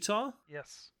filmed in Utah.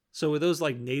 Yes. So are those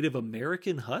like Native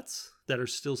American huts that are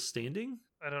still standing?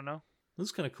 I don't know.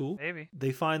 That's kind of cool. Maybe.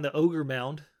 They find the ogre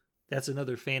mound. That's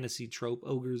another fantasy trope.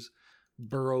 Ogres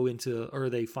burrow into, or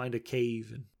they find a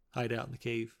cave and hide out in the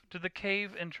cave. Did the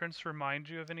cave entrance remind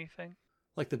you of anything?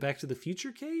 Like the Back to the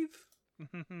Future cave?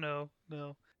 No.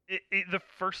 The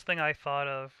first thing I thought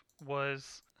of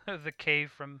was the cave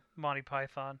from Monty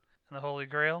Python and the Holy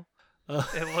Grail.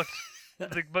 It looked,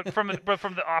 but from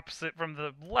the opposite, from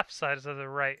the left side to the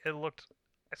right, it looked.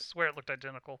 I swear it looked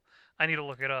identical. I need to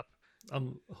look it up.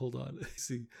 Hold on.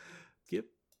 See, skip.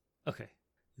 Okay,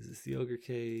 is this the ogre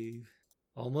cave?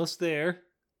 Almost there.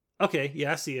 Okay,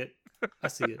 yeah, I see it.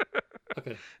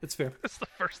 Okay, it's fair. It's the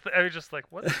first thing. I was just like,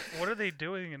 what are they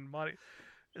doing in Monty?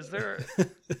 Is there?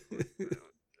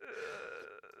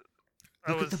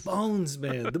 Look at the bones,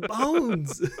 man. The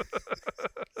bones.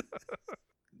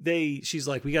 She's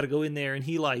like, we got to go in there, and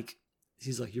he's like,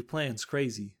 your plan's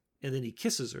crazy, and then he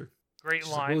kisses her. Great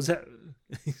She's line. Like, what was that?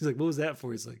 He's like, what was that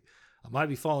for? He's like, I might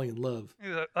be falling in love.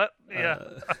 He's like,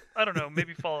 I don't know,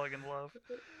 maybe falling in love.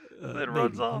 Then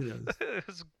runs off.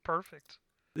 It's perfect.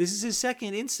 This is his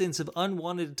second instance of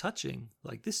unwanted touching.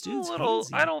 Like, this dude's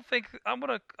handsy. I don't think I'm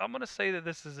gonna say that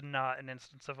this is not an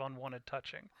instance of unwanted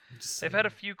touching. They've had a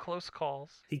few close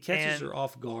calls. He catches her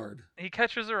off guard.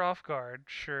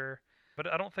 Sure, but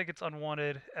I don't think it's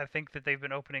unwanted. I think that they've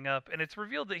been opening up, and it's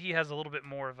revealed that he has a little bit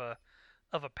more of a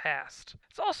past.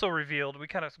 It's also revealed, we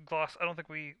kind of glossed, I don't think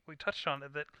we touched on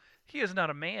it, that he is not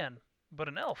a man but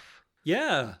an elf.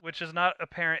 Yeah, which is not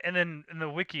apparent. And then in the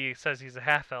wiki it says he's a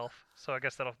half elf, so I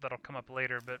guess that'll come up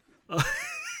later. But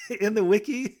in the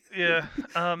wiki, yeah,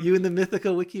 you in the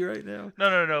Mythica wiki right now?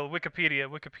 No.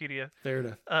 Wikipedia. Fair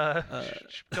enough.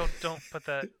 Don't put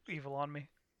that evil on me.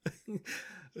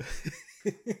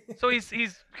 So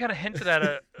he's kind of hinted at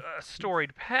a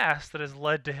storied past that has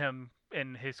led to him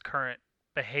in his current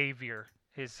behavior,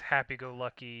 his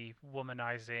happy-go-lucky,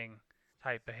 womanizing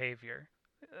type behavior.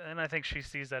 And I think she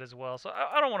sees that as well. So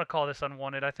I don't want to call this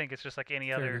unwanted. I think it's just like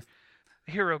any other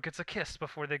hero gets a kiss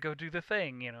before they go do the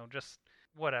thing. Just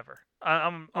whatever.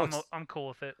 I'm cool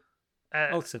with it.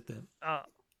 I'll accept that.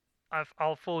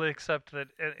 I'll fully accept that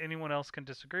anyone else can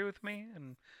disagree with me,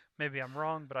 and maybe I'm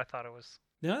wrong, but I thought it was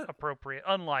appropriate.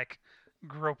 Unlike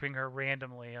groping her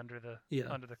randomly under the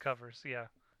covers, or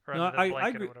under the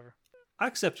blanket or whatever. I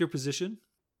accept your position.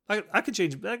 I could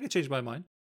change my mind.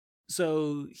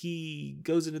 So he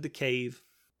goes into the cave.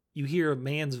 You hear a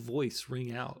man's voice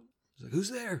ring out. He's like, "Who's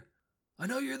there? I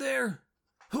know you're there.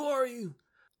 Who are you?"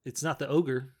 It's not the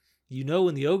ogre. You know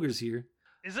when the ogre's here.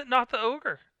 Is it not the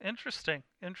ogre? Interesting.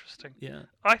 Yeah.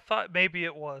 I thought maybe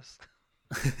it was.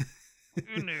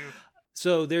 Who knew?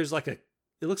 So there's like it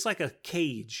looks like a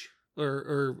cage,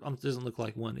 or it doesn't look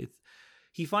like one.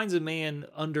 He finds a man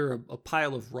under a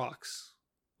pile of rocks,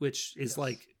 which is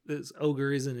like, this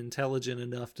ogre isn't intelligent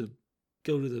enough to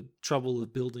go to the trouble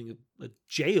of building a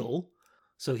jail.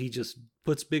 So he just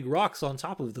puts big rocks on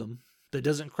top of them that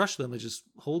doesn't crush them. It just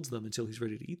holds them until he's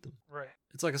ready to eat them. Right.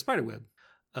 It's like a spider web.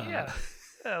 Yeah.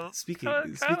 Speaking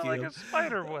like a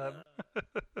spider web.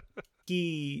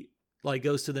 He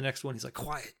goes to the next one. He's like,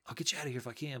 "Quiet. I'll get you out of here if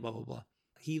I can." Blah blah blah.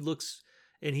 He looks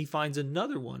and he finds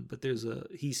another one, but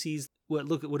he sees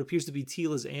what appears to be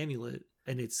Tila's amulet,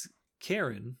 and it's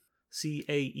Karen,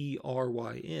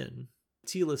 Caeryn,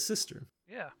 Tila's sister.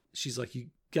 Yeah. She's like, "You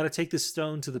got to take this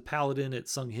stone to the paladin at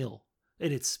Sung Hill,"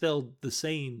 and it's spelled the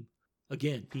same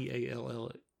again,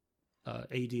 Palladin.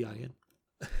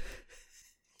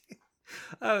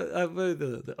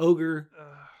 The ogre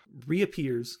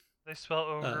reappears. They spell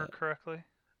ogre correctly?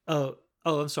 Oh,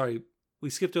 I'm sorry. we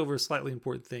skipped over a slightly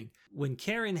important thing. When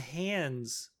Karen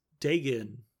hands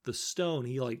Dagon the stone,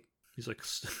 he's like,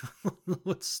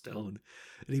 what's stone?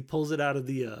 And he pulls it out of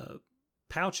the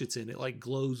pouch it's in. It like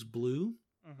glows blue.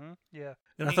 Mm-hmm. Yeah.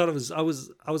 And I thought I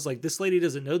was like, this lady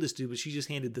doesn't know this dude, but she just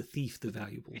handed the thief the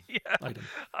valuable item.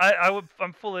 I was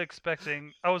fully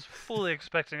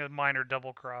expecting a minor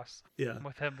double cross. Yeah.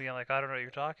 With him being like, I don't know what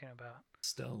you're talking about.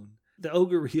 Stone. The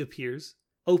ogre reappears,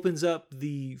 opens up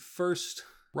the first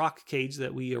rock cage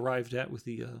that we arrived at with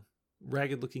the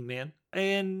ragged looking man,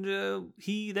 and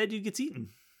that dude gets eaten.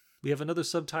 We have another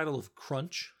subtitle of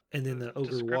Crunch, and then the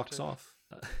ogre walks off.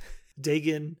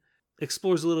 Dagon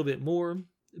explores a little bit more.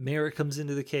 Merrick comes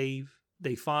into the cave.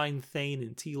 They find Thane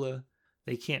and Tila.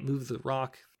 They can't move the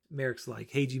rock. Merrick's like,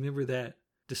 hey, do you remember that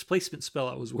displacement spell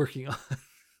I was working on?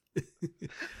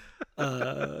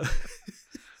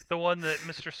 The one that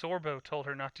Mr. Sorbo told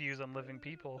her not to use on living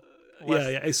people.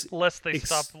 Lest they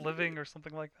stop living or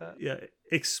something like that. Yeah,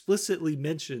 explicitly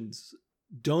mentions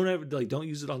don't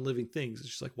use it on living things. It's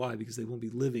just like, why? Because they won't be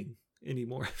living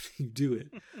anymore after you do it.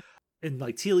 And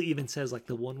like Tila even says, like,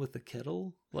 the one with the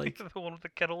kettle, like the one with the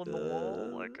kettle in the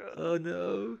wall, like oh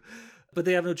no. But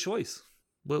they have no choice.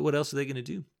 What else are they going to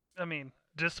do? I mean,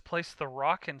 displace the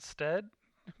rock instead?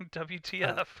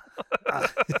 WTF?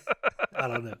 I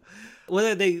don't know.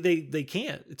 Well, they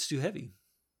can't. It's too heavy.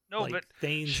 No, like, but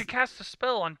Thane's... she cast a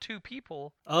spell on 2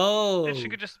 people. Oh. And she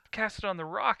could just cast it on the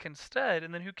rock instead,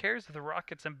 and then who cares if the rock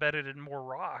gets embedded in more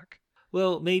rock?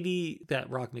 Well, maybe that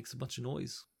rock makes a bunch of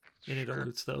noise. And it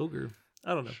alerts the ogre.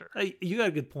 I don't know. Sure. You got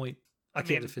a good point. I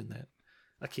can't defend that.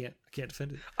 I can't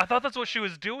defend it. I thought that's what she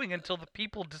was doing until the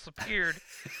people disappeared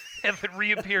and it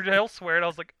reappeared elsewhere. And I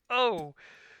was like, oh,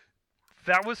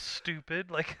 that was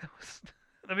stupid. Like,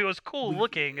 it was cool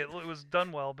looking. It was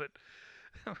done well, but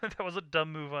that was a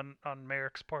dumb move on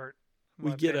Merrick's part.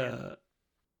 We get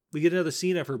another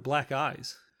scene of her black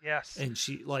eyes. Yes. And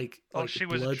she she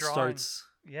blood was drawing. starts.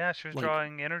 Yeah, she was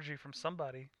drawing energy from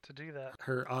somebody to do that.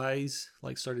 Her eyes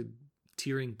started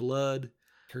tearing blood.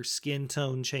 Her skin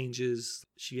tone changes.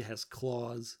 She has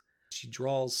claws. She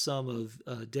draws some of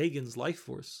Dagon's life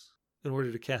force in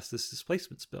order to cast this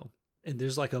displacement spell. And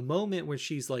there's like a moment where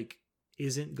she's like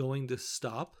isn't going to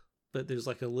stop, but there's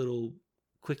like a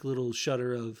quick little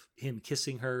shudder of him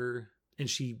kissing her, and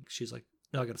she's like,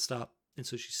 no, I gotta stop. And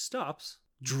so she stops,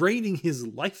 draining his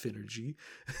life energy.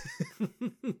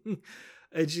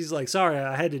 And she's like, sorry,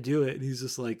 I had to do it. And he's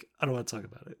just like, I don't want to talk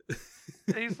about it.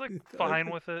 He's like fine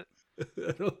with it.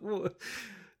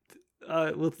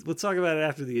 We'll talk about it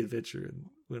after the adventure and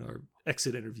when our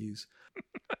exit interviews.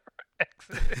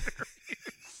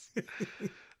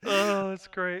 Oh, it's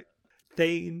great.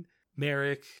 Thane,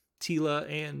 Merrick, Tila,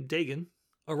 and Dagon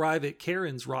arrive at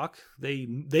Karen's rock. They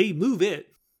move it.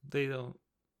 They don't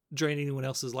drain anyone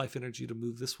else's life energy to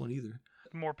move this one either.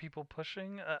 More people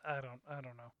pushing? I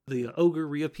don't know. The ogre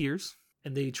reappears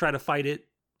and they try to fight it.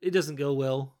 It doesn't go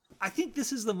well. I think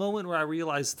this is the moment where I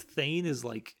realized Thane is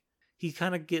like, he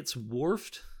kind of gets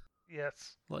Worfed.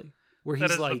 Yes. Like, where that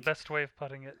he's is like, the best way of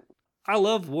putting it. I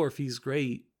love Worf. He's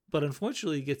great. But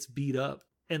unfortunately, he gets beat up.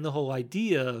 And the whole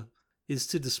idea is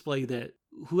to display that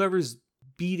whoever's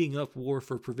beating up Worf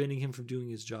or preventing him from doing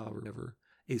his job or whatever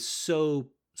is so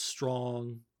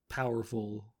strong,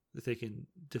 powerful, that they can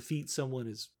defeat someone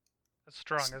as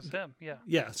strong as him. Yeah.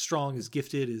 Yeah. Strong, as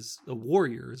gifted, as a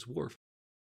warrior, as Worf.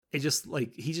 It just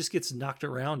like he just gets knocked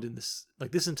around in this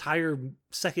entire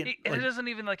second. It isn't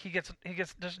even like he gets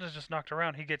just knocked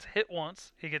around. He gets hit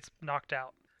once. He gets knocked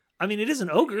out. I mean, it is an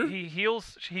ogre. He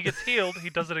heals. He gets healed. He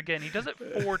does it again. He does it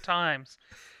 4 times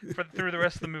through the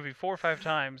rest of the movie. 4 or 5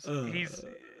 times.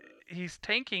 He's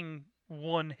tanking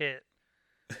 1 hit.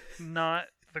 Not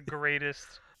the greatest.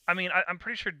 I mean, I'm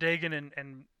pretty sure Dagon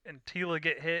and Tila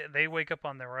get hit. They wake up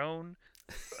on their own.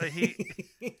 He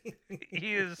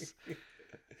is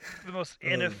the most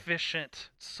inefficient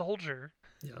soldier,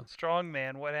 strong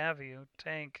man, what have you,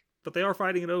 tank. But they are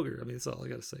fighting an ogre. I mean, that's all I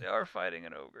gotta say. They are fighting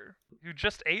an ogre who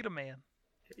just ate a man.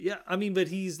 Yeah, I mean, but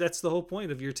that's the whole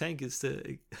point of your tank is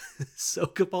to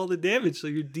soak up all the damage so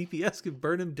your DPS can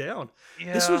burn him down.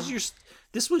 Yeah.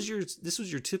 This was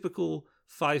your typical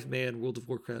 5-man World of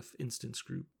Warcraft instance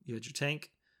group. You had your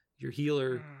tank, your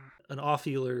healer, an off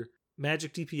healer,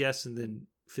 magic DPS, and then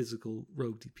physical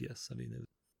rogue DPS. I mean,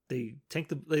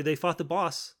 they fought the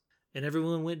boss, and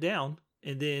everyone went down.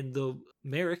 And then the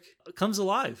Merrick comes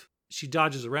alive. She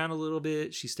dodges around a little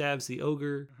bit. She stabs the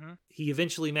ogre. Mm-hmm. He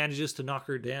eventually manages to knock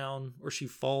her down, or she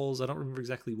falls. I don't remember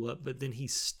exactly what, but then he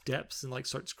steps and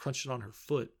starts crunching on her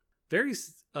foot, very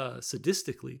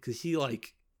sadistically, because he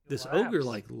this ogre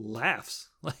like laughs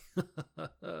like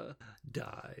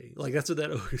die. Like that's what that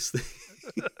ogre's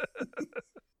thing.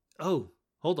 Oh,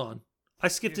 hold on. I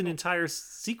skipped an entire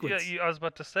sequence. Yeah, I was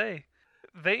about to say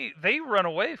they run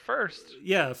away first.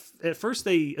 Yeah, at first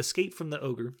they escape from the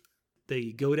ogre.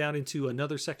 They go down into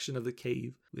another section of the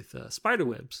cave with spider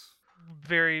webs.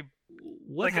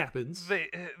 What happens?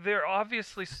 They're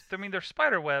obviously, I mean, they're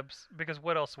spider webs because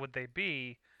what else would they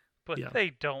be? But they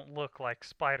don't look like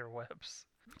spider webs.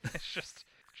 It's just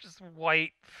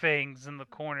white things in the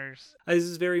corners. This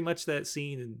is very much that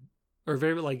scene, or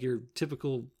very like your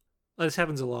typical. This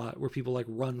happens a lot where people like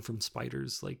run from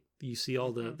spiders. Like you see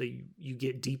all you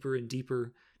get deeper and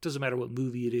deeper. It doesn't matter what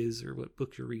movie it is or what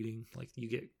book you're reading. Like you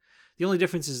get, the only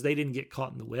difference is they didn't get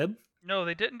caught in the web. No,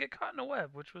 they didn't get caught in a web,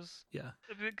 which was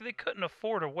they couldn't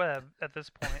afford a web at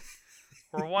this point.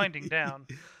 We're winding down.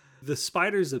 The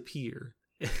spiders appear.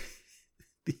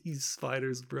 These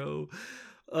spiders, bro.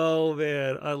 Oh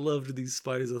man, I loved these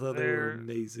spiders. I thought they were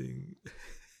amazing.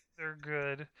 They're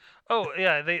good. Oh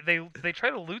yeah, they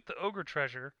try to loot the ogre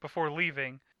treasure before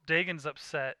leaving. Dagon's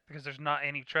upset because there's not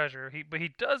any treasure. But he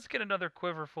does get another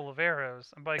quiver full of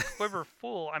arrows, and by quiver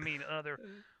full, I mean another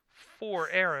 4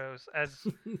 arrows. As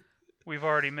we've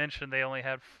already mentioned, they only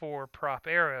had 4 prop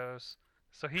arrows,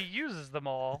 so he uses them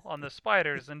all on the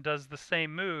spiders and does the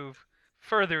same move,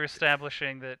 further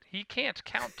establishing that he can't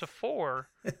count to 4.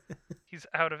 He's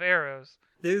out of arrows.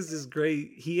 This is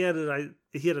great. He had a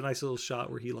nice little shot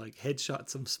where he like headshot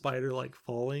some spider like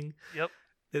falling. Yep.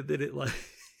 And then it like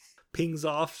pings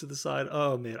off to the side.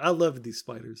 Oh man, I love these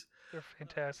spiders. They're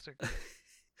fantastic.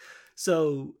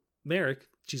 So Merrick,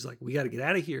 she's like, we got to get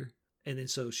out of here. And then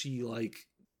so she like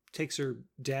takes her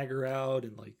dagger out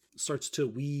and like starts to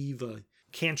weave a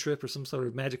cantrip or some sort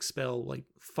of magic spell. Like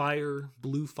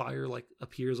blue fire like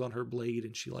appears on her blade,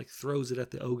 and she like throws it at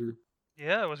the ogre.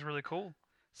 Yeah, it was really cool.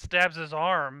 Stabs his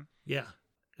arm. Yeah,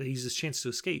 they use this chance to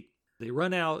escape. They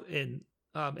run out, and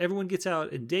everyone gets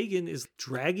out, and Dagon is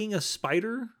dragging a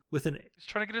spider with an. He's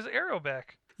trying to get his arrow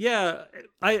back. Yeah,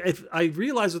 I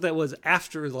realized what that was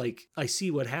after like I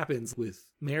see what happens with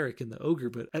Merrick and the ogre,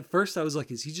 but at first I was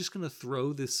like, is he just gonna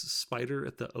throw this spider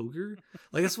at the ogre?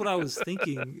 Like that's what I was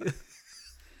thinking.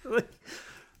 Like,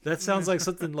 that sounds like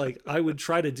something like I would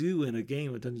try to do in a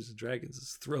game of Dungeons and Dragons,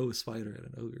 is throw a spider at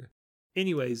an ogre.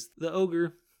 Anyways, the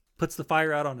ogre puts the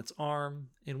fire out on its arm,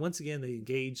 and once again they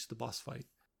engage the boss fight.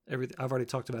 I've already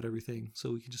talked about everything,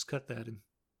 so we can just cut that and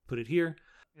put it here.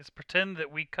 Just pretend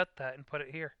that we cut that and put it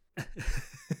here.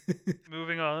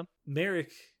 Moving on.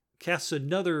 Merrick casts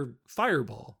another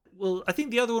fireball. Well, I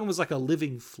think the other one was like a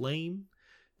living flame,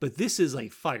 but this is a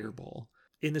fireball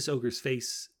in this ogre's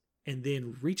face, and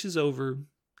then reaches over,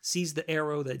 sees the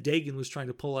arrow that Dagon was trying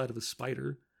to pull out of the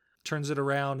spider, turns it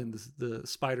around in the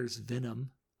spider's venom,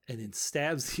 and then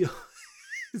stabs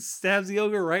the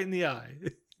ogre right in the eye.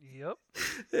 Yep.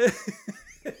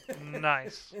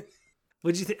 Nice.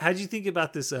 How'd you think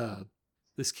about this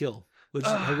kill?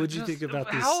 What'd you think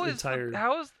about this entire?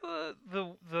 How is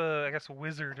the I guess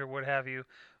wizard or what have you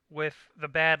with the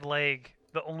bad leg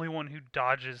the only one who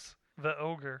dodges the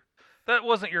ogre? That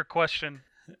wasn't your question,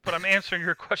 but I'm answering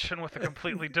your question with a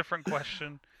completely different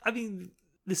question. I mean,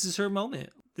 this is her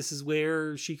moment. This is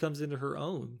where she comes into her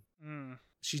own.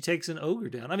 She takes an ogre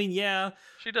down. I mean, yeah,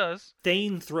 she does.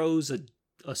 Thane throws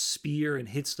a spear and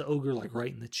hits the ogre like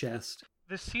right in the chest.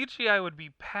 The CGI would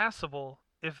be passable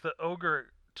if the ogre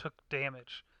took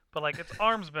damage, but like its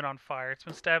arm's been on fire, it's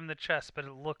been stabbed in the chest, but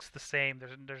it looks the same.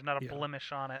 There's not a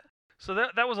blemish on it. So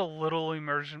that was a little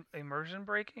immersion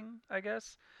breaking, I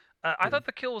guess. I thought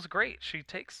the kill was great. She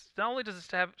takes, not only does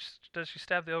she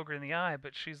stab the ogre in the eye,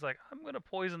 but she's like, I'm gonna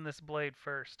poison this blade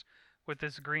first with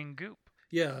this green goop.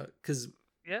 Yeah, because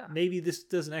maybe this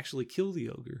doesn't actually kill the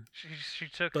ogre. She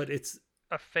took, but it's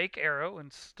a fake arrow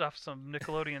and stuffed some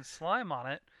Nickelodeon slime on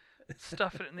it,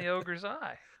 stuff it in the ogre's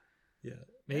eye. Yeah,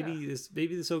 maybe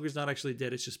this ogre's not actually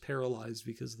dead. It's just paralyzed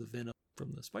because of the venom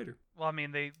from the spider. Well, I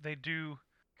mean, they do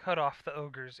cut off the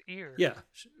ogre's ear. Yeah,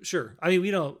 sure. I mean,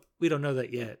 we don't know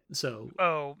that yet. So.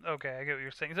 Oh, okay. I get what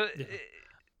you're saying. So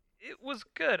it was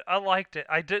good. I liked it.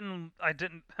 I didn't.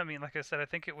 I mean, like I said, I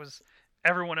think it was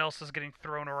everyone else is getting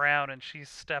thrown around and she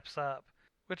steps up,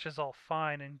 which is all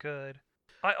fine and good.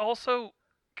 I also.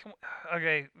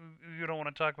 Okay, you don't want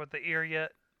to talk about the ear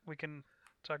yet. We can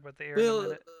talk about the ear in a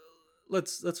minute.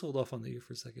 Let's hold off on the ear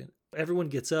for a second. Everyone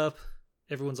gets up.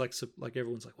 Everyone's like,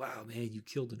 wow, man, you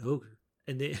killed an ogre.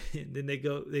 And then they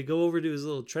go over to his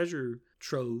little treasure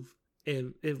trove.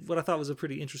 And what I thought was a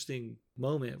pretty interesting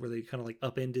moment where they kind of like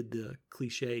upended the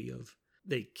cliche of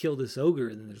they kill this ogre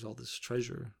and then there's all this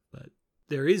treasure. But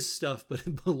there is stuff, but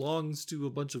it belongs to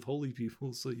a bunch of holy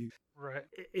people. So you, Right.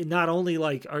 it not only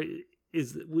like I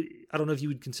don't know if you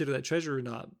would consider that treasure or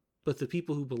not, but the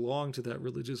people who belong to that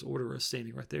religious order are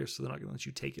standing right there, so they're not going to let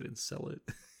you take it and sell it.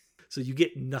 So you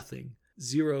get nothing.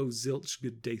 Zero zilch,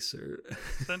 good day, sir.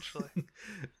 Essentially.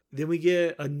 Then we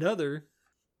get another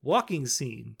walking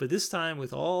scene, but this time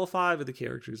with all 5 of the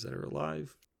characters that are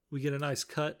alive. We get a nice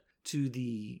cut to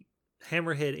the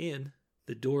Hammerhead Inn.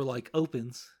 The door like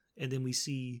opens, and then we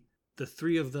see the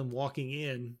 3 of them walking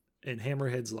in, and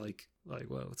Hammerhead's like,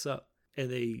 well, what's up? And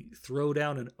they throw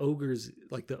down an ogre's,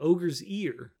 like the ogre's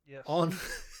ear, Yes.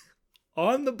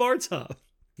 on the bar top.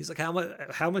 He's like,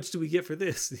 how much do we get for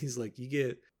this? He's like, you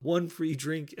get 1 free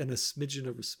drink and a smidgen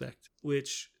of respect,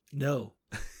 which, no.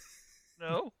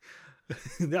 No?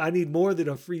 I need more than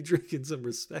a free drink and some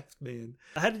respect, man.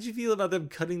 How did you feel about them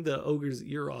cutting the ogre's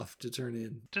ear off to turn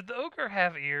in? Did the ogre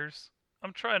have ears?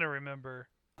 I'm trying to remember.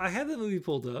 I have the movie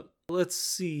pulled up. Let's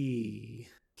see.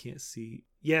 Can't see.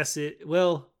 Yes,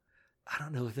 well, I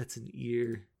don't know if that's an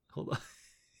ear. Hold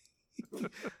on.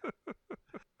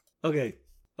 Okay.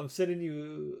 I'm sending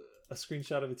you a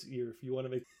screenshot of its ear if you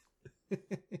want to make.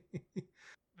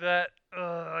 That,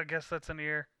 I guess that's an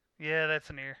ear. Yeah, that's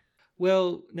an ear.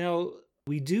 Well, now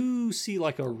we do see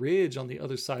like a ridge on the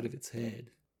other side of its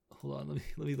head. Hold on,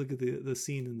 let me look at the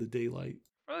scene in the daylight.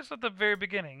 Well, that's at the very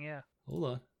beginning, yeah. Hold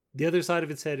on. The other side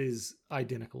of its head is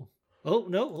identical. Oh,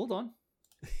 no, hold on.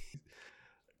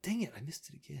 Dang it, I missed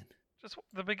it again. Just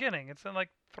the beginning. It's in like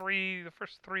the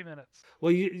first 3 minutes.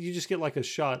 Well, you just get like a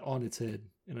shot on its head,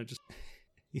 and you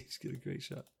just get a great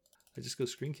shot. I just go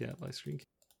screen cap by screen cap.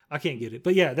 I can't get it,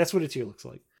 but yeah, that's what its ear looks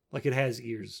like. Like it has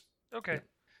ears. Okay. Yeah.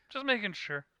 Just making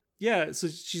sure. Yeah, so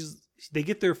they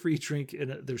get their free drink and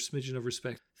their smidgen of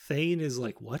respect. Thane is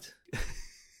like, what?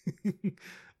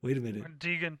 Wait a minute.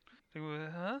 Deegan,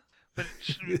 huh? But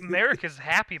Merrick is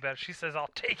happy about it. She says,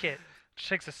 "I'll take it." She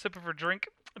takes a sip of her drink.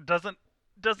 Doesn't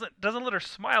let her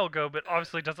smile go, but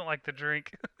obviously doesn't like the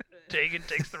drink. Deegan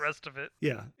takes the rest of it.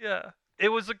 Yeah. Yeah. I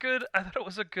thought it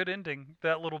was a good ending,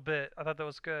 that little bit. I thought that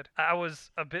was good. I was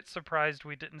a bit surprised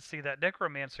we didn't see that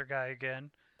necromancer guy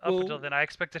again. Up until then, I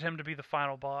expected him to be the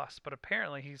final boss, but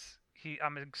apparently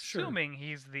I'm assuming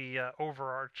he's the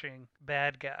overarching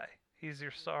bad guy. He's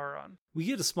your Sauron. We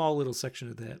get a small little section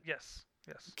of that. Yes.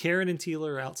 Karen and Teela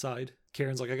are outside.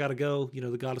 Karen's like, I gotta go.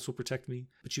 The goddess will protect me,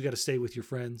 but you gotta stay with your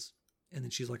friends. And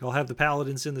then she's like, I'll have the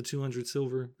paladin send the 200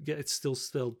 silver. Yeah, it's still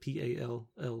spelled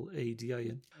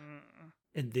Palladin.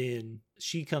 And then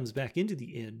she comes back into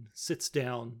the inn, sits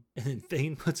down, and then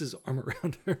Thane puts his arm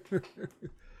around her.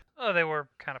 Oh, they were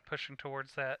kind of pushing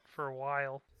towards that for a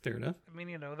while. Fair enough. I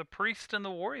mean, the priest and the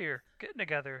warrior getting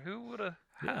together. Who would have?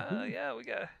 Yeah, we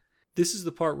got. This is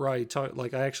the part where I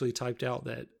actually typed out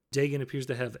that Dagon appears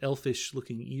to have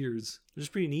elfish-looking ears, which is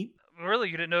pretty neat. Really,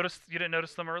 you didn't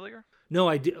notice them earlier? No,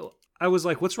 I did. I was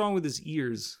like, "What's wrong with his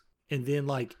ears?" And then,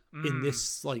 in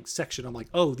this section, I'm like,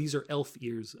 "Oh, these are elf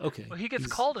ears." Okay. Well, he gets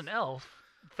called an elf.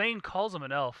 Thane calls him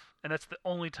an elf, and that's the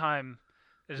only time.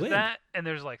 There's that, and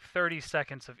there's 30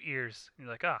 seconds of ears. And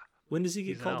you're like, When does he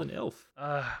get called an elf?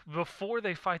 Before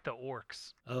they fight the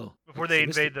orcs. Oh. Before they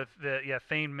invade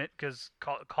Thane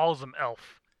calls them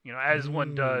elf. As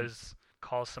one does,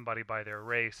 calls somebody by their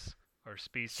race or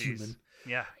species. Human.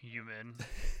 Yeah, human.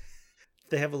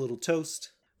 They have a little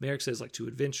toast. Merrick says to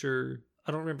adventure.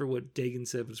 I don't remember what Dagon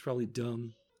said, but it's probably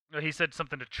dumb. He said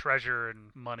something to treasure and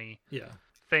money. Yeah.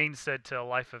 Thane said to a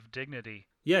life of dignity.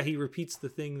 Yeah, he repeats the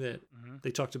thing that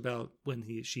they talked about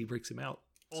when she breaks him out.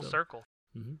 Full circle.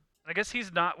 Mm-hmm. I guess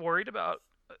he's not worried about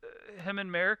him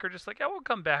and Merrick are just like, yeah, we'll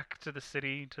come back to the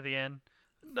city, to the inn.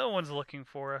 No one's looking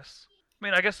for us. I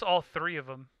mean, I guess all 3 of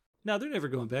them. No, they're never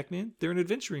going back, man. They're an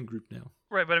adventuring group now.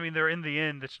 Right, but I mean, they're in the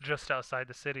inn that's just outside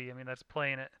the city. I mean, that's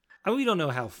playing it. We don't know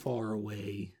how far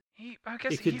away. I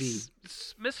guess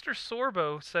Mr.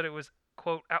 Sorbo said it was,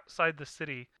 quote, outside the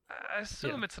city. I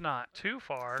assume it's not too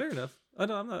far. Fair enough. I'm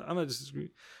not disagreeing.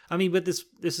 I mean, but this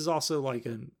is also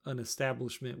an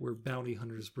establishment where bounty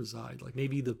hunters reside.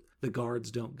 Maybe the guards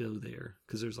don't go there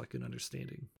because there's an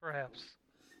understanding. Perhaps.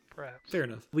 Fair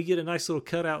enough. We get a nice little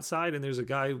cut outside, and there's a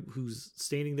guy who's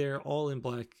standing there all in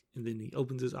black, and then he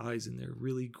opens his eyes, and they're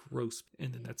really gross,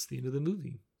 and then that's the end of the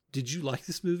movie. Did you like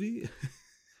this movie?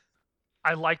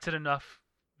 I liked it enough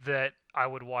that I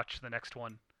would watch the next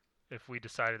one if we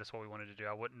decided that's what we wanted to do.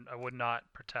 I would not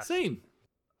protest. Same.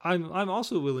 I'm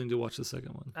also willing to watch the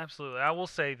second one. Absolutely. I will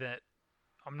say that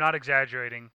I'm not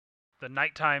exaggerating. The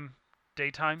nighttime,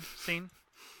 daytime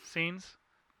scenes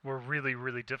were really,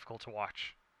 really difficult to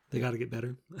watch. They got to get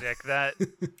better. Like that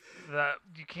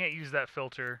you can't use that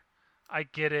filter. I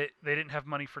get it. They didn't have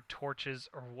money for torches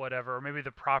or whatever, or maybe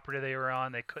the property they were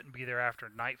on, they couldn't be there after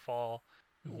nightfall.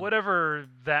 Whatever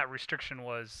that restriction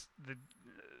was,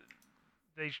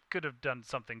 they could have done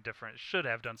something different. Should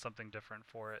have done something different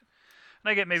for it.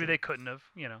 And I get maybe they couldn't have,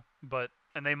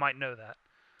 and they might know that.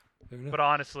 But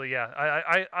honestly,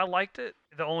 yeah, I liked it.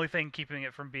 The only thing keeping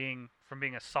it from being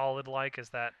a solid like is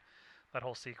that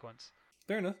whole sequence.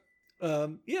 Fair enough.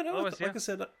 Like I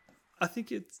said, I think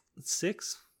it's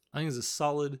 6. I think it's a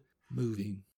solid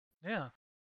movie. Yeah.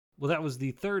 Well, that was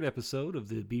the 3rd episode of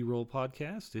the B-Roll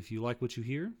podcast. If you like what you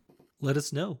hear, let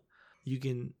us know. You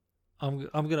can. I'm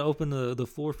going to open the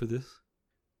floor for this.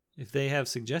 If they have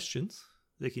suggestions,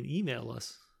 they can email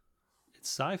us at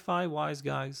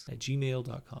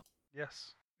sci-fi-wiseguys@gmail.com.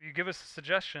 Yes. You give us a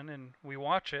suggestion and we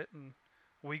watch it and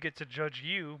we get to judge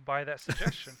you by that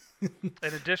suggestion.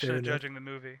 In addition to judging the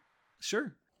movie.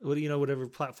 Sure. Whatever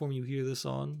platform you hear this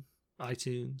on,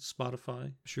 iTunes, Spotify,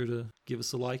 be sure to give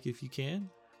us a like if you can.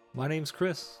 My name's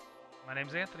Chris. My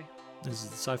name's Anthony. This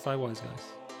is the Sci-Fi Wise Guys.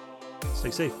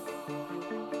 Stay safe.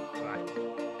 Bye.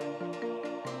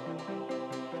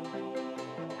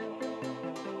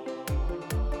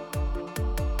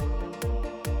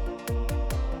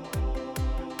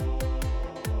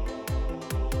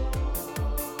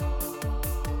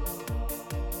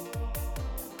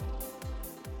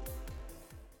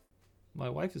 My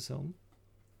wife is home.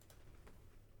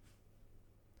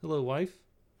 Hello, wife.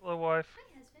 Hello, wife. Hi,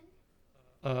 husband.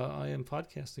 I am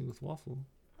podcasting with Waffle.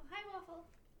 Oh, hi, Waffle.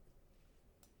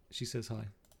 She says hi.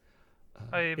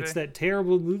 Hi, it's that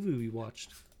terrible movie we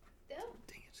watched. Oh,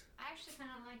 Dang it. I actually kind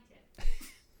of liked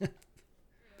it.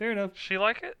 Fair enough. She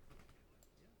like it?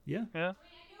 Yeah. Yeah.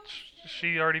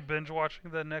 She already binge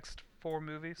watching the next 4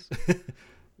 movies?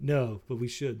 No, but we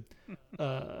should.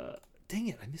 Dang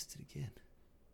it, I missed it again.